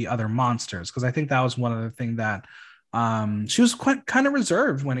the other monsters, because I think that was one of the things that she was quite kind of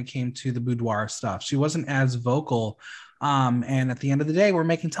reserved when it came to the boudoir stuff. She wasn't as vocal. And at the end of the day, we're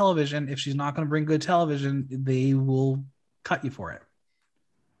making television. If she's not going to bring good television, they will cut you for it.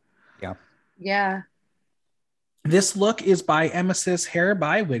 Yeah. Yeah. This look is by Emesis, hair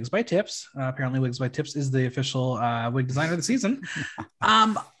by Wigs by Tips. Apparently, Wigs by Tips is the official wig designer of the season.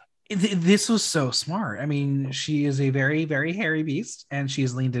 This was so smart. I mean, she is a very, very hairy beast, and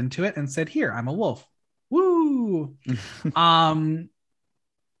she's leaned into it and said, "Here, I'm a wolf." Woo!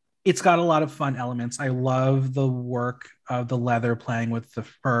 It's got a lot of fun elements. I love the work of the leather playing with the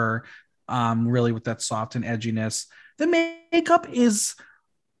fur, really with that soft and edginess. The makeup is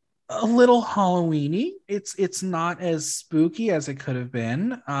a little Halloweeny. It's not as spooky as it could have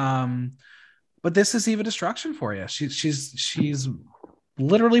been. But this is Eva Destruction for you. She's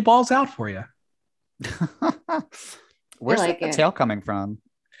literally balls out for you. Where's that tail coming from?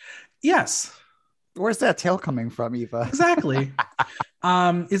 Yes. Where's that tail coming from, Eva? Exactly.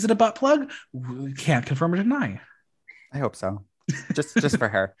 Is it a butt plug? We can't confirm or deny. I hope so. Just for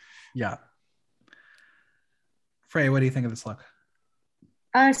her. Yeah. Frey, what do you think of this look?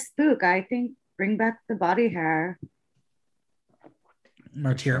 Spook. I think bring back the body hair.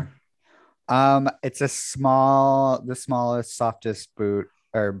 Martyr. It's the smallest, softest boot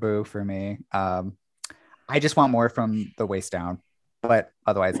or boo for me. I just want more from the waist down, but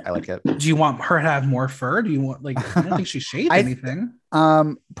otherwise I like it. Do you want her to have more fur? Do you want I don't think she shaved anything.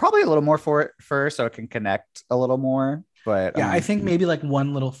 Probably a little more fur so it can connect a little more. But yeah, I think maybe like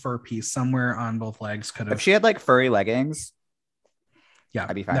one little fur piece somewhere on both legs could have. If she had like furry leggings, yeah,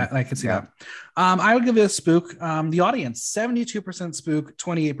 I'd be fine. I could see that. I would give it a spook. The audience 72% spook,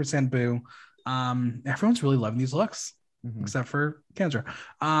 28% boo. Everyone's really loving these looks, except for Kendra.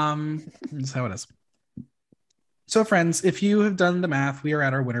 That's how it is. So, friends, if you have done the math, we are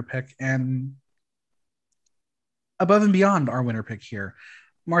at our winner pick, and above and beyond our winner pick here.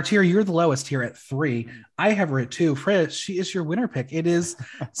 Martyr, you're the lowest here at 3. I have her at 2. Fred, she is your winner pick. It is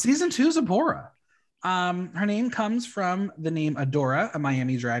season 2's Abora. Her name comes from the name Adora, a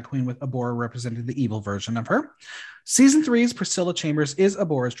Miami drag queen, with Abora representing the evil version of her. Season 3's Priscilla Chambers is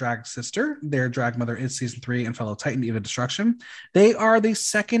Abora's drag sister. Their drag mother is season 3 and fellow Titan Eva Destruction. They are the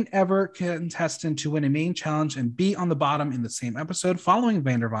second ever contestant to win a main challenge and be on the bottom in the same episode following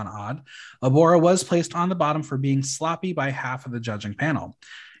Vander Von Odd. Abora was placed on the bottom for being sloppy by half of the judging panel.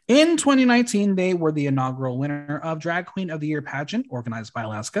 In 2019, they were the inaugural winner of Drag Queen of the Year pageant organized by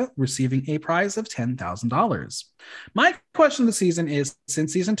Alaska, receiving a prize of $10,000. My question this season is,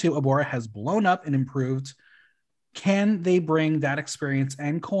 since season 2, Abora has blown up and improved, can they bring that experience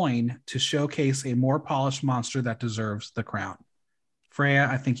and coin to showcase a more polished monster that deserves the crown? Freya,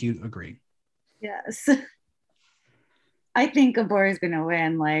 I think you agree. Yes. I think Abora is going to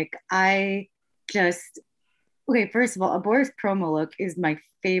win. First of all, Abora's promo look is my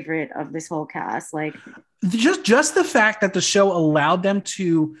favorite of this whole cast. Like, just the fact that the show allowed them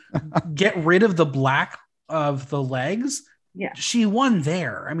to get rid of the black of the legs. Yeah, she won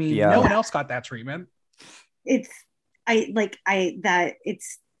there. I mean, no one else got that treatment. I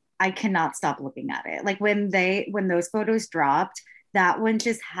cannot stop looking at it. Like when those photos dropped, that one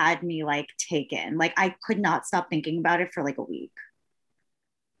just had me like taken. Like I could not stop thinking about it for like a week.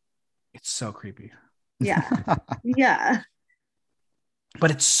 It's so creepy. Yeah. Yeah.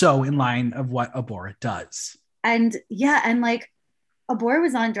 But it's so in line of what Abora does. And yeah, and like Abora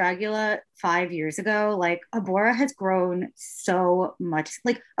was on Dragula 5 years ago. Like Abora has grown so much.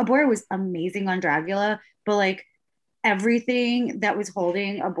 Like Abora was amazing on Dragula, but like everything that was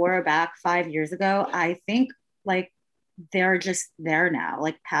holding Abora back 5 years ago, I think like they're just there now,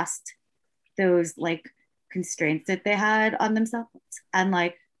 like past those like constraints that they had on themselves. And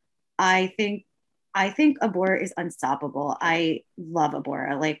like I think I think Abora is unstoppable. I love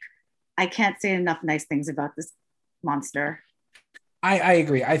Abora. Like I can't say enough nice things about this monster. I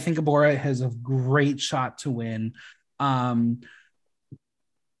agree. I think Abora has a great shot to win. When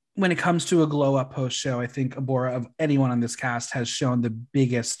it comes to a glow up post show, I think Abora of anyone on this cast has shown the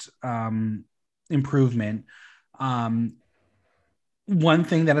biggest improvement. One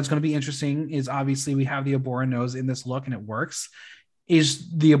thing that is going to be interesting is obviously we have the Abora nose in this look and it works.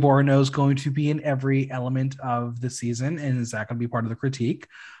 Is the Abora nose going to be in every element of the season? And is that going to be part of the critique?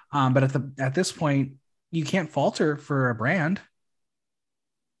 But at this point, you can't falter for a brand.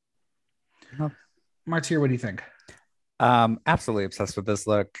 No. Martyr, what do you think? Absolutely obsessed with this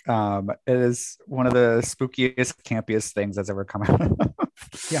look. It is one of the spookiest, campiest things that's ever come out of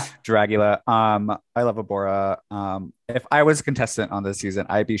Dragula. I love Abora. If I was a contestant on this season,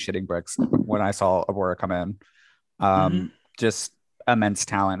 I'd be shitting bricks when I saw Abora come in. Just immense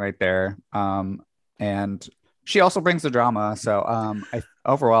talent right there. And she also brings the drama. So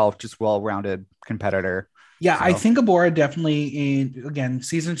overall, just well-rounded competitor. Yeah, so. I think Abora definitely, again,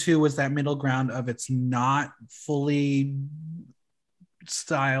 season 2 was that middle ground of it's not fully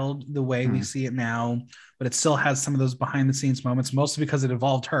styled the way we see it now, but it still has some of those behind the scenes moments, mostly because it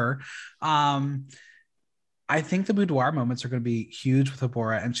evolved her. I think the boudoir moments are going to be huge with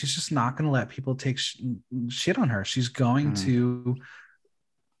Abora, and she's just not going to let people take shit on her. She's going to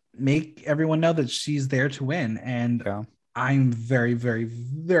make everyone know that she's there to win. And I'm very, very,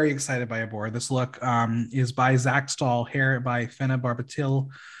 very excited by Abora. This look is by Zach Stahl, hair by Fenna Barbatil.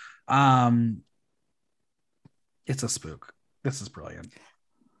 It's a spook. This is brilliant.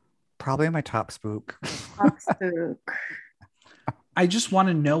 Probably my top spook. Top spook. I just want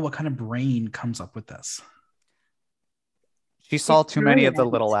to know what kind of brain comes up with this. She saw too many of the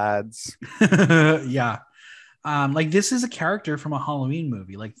little ads. Yeah. Like this is a character from a Halloween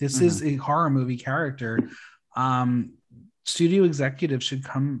movie. Like this is a horror movie character. Studio executives should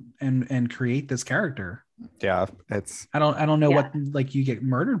come and create this character. Yeah, I don't know what like you get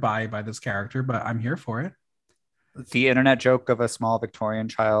murdered by this character, but I'm here for it. The internet joke of a small Victorian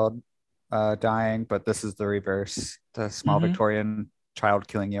child dying, but this is the reverse. The small Victorian child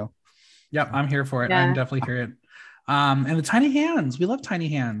killing you. Yep, I'm here for it. Yeah. I'm definitely here it. And the tiny hands. We love tiny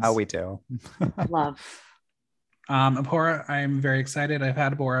hands. Oh, we do. Love. Abora, I'm very excited. I've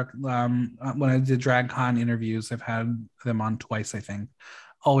had Abora when I did DragCon interviews. I've had them on twice, I think.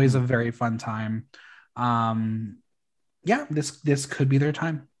 Always a very fun time. Yeah, this could be their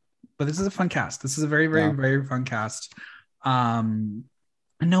time. But this is a fun cast. This is a very, very, very fun cast. No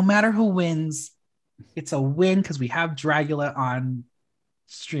matter who wins, it's a win because we have Dragula on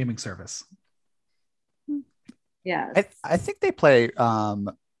streaming service. Yeah. I think they play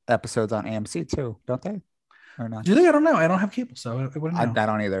episodes on AMC too, don't they? Or not? Do they? I don't know. I don't have cable, so I wouldn't know. I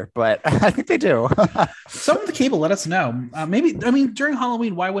don't either, but I think they do. Some of the cable, let us know. Maybe, I mean, during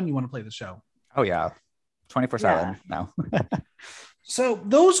Halloween, why wouldn't you want to play the show? Oh, yeah. 24/7 now. So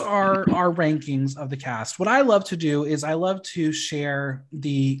those are our rankings of the cast. What I love to do is I love to share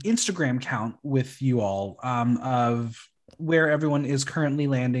the Instagram count with you all of where everyone is currently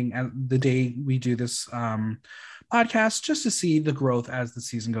landing at the day we do this podcast, just to see the growth as the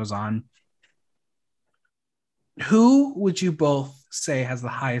season goes on. Who would you both say has the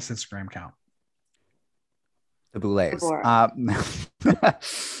highest Instagram count? The Boulets.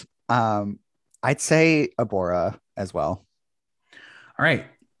 I'd say Abora as well. All right.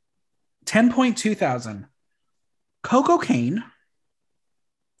 10.2 thousand. Coco Kane.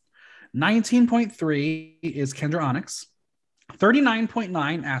 19.3 is Kendra Onyx.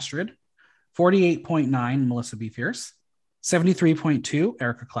 39.9 Astrid. 48.9 Melissa B. Fierce. 73.2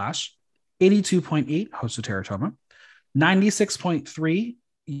 Erica Clash. 82.8 Hosta Teratoma. 96.3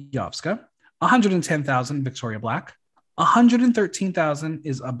 Yovska. 110,000 Victoria Black. 113,000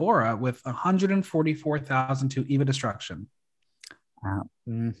 is Abora, with 144,000 to Eva Destruction.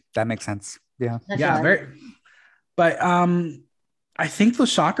 That makes sense. Yeah. Yeah. Very. But I think the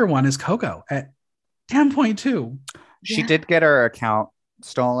shocker one is Coco at 10.2. She did get her account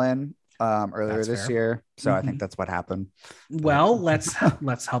stolen earlier this year, so I think that's what happened. Well, let's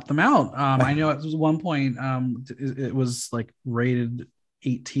help them out. I know at one point it was like rated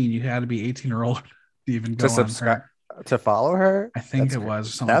 18. You had to be 18 or older to even go to subscribe to follow her. I think it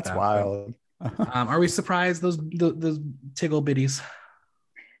was something that's like that, wild. Are we surprised? Those tiggle bitties.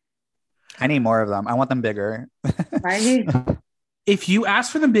 I need more of them. I want them bigger. Right? If you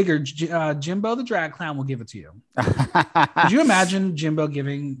ask for them bigger, Jimbo the drag clown will give it to you. Could you imagine Jimbo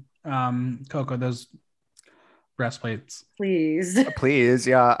giving Coco those breastplates? Please. Please,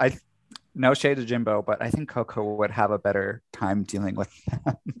 yeah. No shade to Jimbo, but I think Coco would have a better time dealing with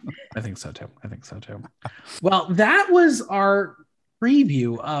them. I think so too. Well, that was our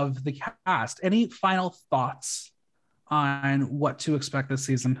preview of the cast. Any final thoughts on what to expect this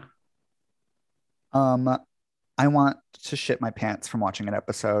season? I want to shit my pants from watching an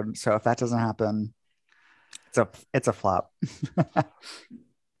episode. So if that doesn't happen, it's a flop.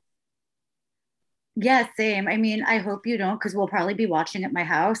 Yeah, same. I mean, I hope you don't, because we'll probably be watching at my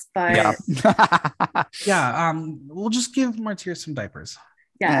house. But yeah, we'll just give Martyr some diapers.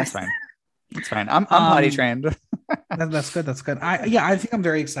 Yeah, that's fine. It's fine. I'm potty trained. That's good. I think I'm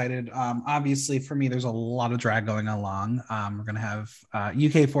very excited. Obviously, for me, there's a lot of drag going along. We're gonna have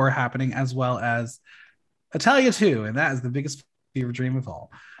UK4 happening, as well as Italia 2, and that is the biggest fever dream of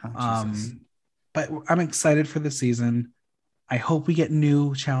all. But I'm excited for the season. I hope we get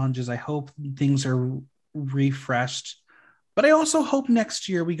new challenges. I hope things are refreshed. But I also hope next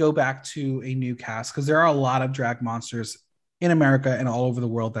year we go back to a new cast, because there are a lot of drag monsters in America and all over the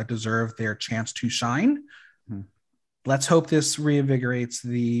world that deserve their chance to shine. Mm-hmm. Let's hope this reinvigorates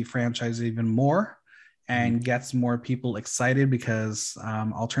the franchise even more and gets more people excited, because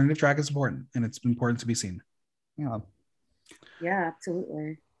alternative drag is important, and it's important to be seen. Yeah,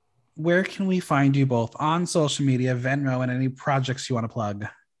 absolutely. Where can we find you both on social media, Venmo, and any projects you want to plug?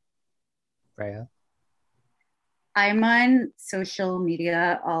 Freya? I'm on social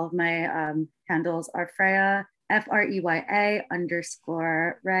media. All of my handles are Freya, FREYA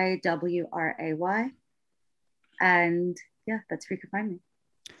 _ Ray, WRAY. And yeah, that's where you can find me.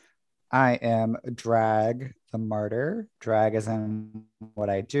 I am Drag the Martyr. Drag as in what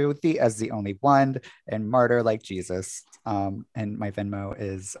I do, the as the only one, and martyr like Jesus. And my Venmo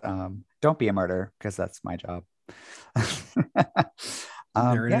is don't be a martyr, because that's my job.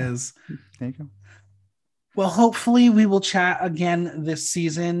 There it is. There you go. Well, hopefully we will chat again this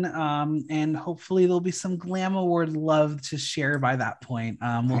season, and hopefully there'll be some Glam Award love to share by that point.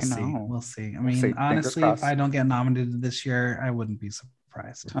 We'll see. I mean, honestly, if I don't get nominated this year, I wouldn't be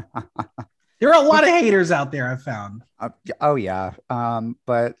surprised. There are a lot of haters out there, I've found. Oh yeah,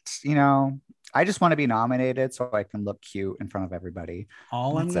 but I just want to be nominated so I can look cute in front of everybody.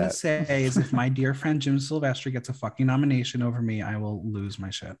 All I'm going to say is, if my dear friend Jim Silvestri gets a fucking nomination over me, I will lose my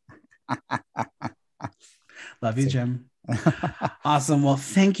shit. Love you, Jim. Awesome. Well,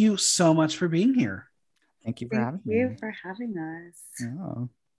 thank you so much for being here. Thank you for having me. Thank you for having us. Yeah.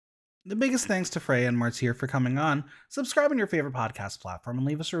 The biggest thanks to Freya and Martyr for coming on. Subscribe on your favorite podcast platform and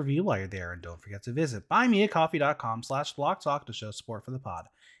leave us a review while you're there. And don't forget to visit buymeacoffee.com/blocktalk to show support for the pod.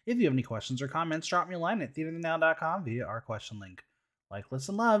 If you have any questions or comments, drop me a line at theaterthenow.com via our question link. Like,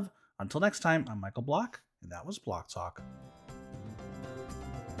 listen, love. Until next time, I'm Michael Block, and that was Block Talk.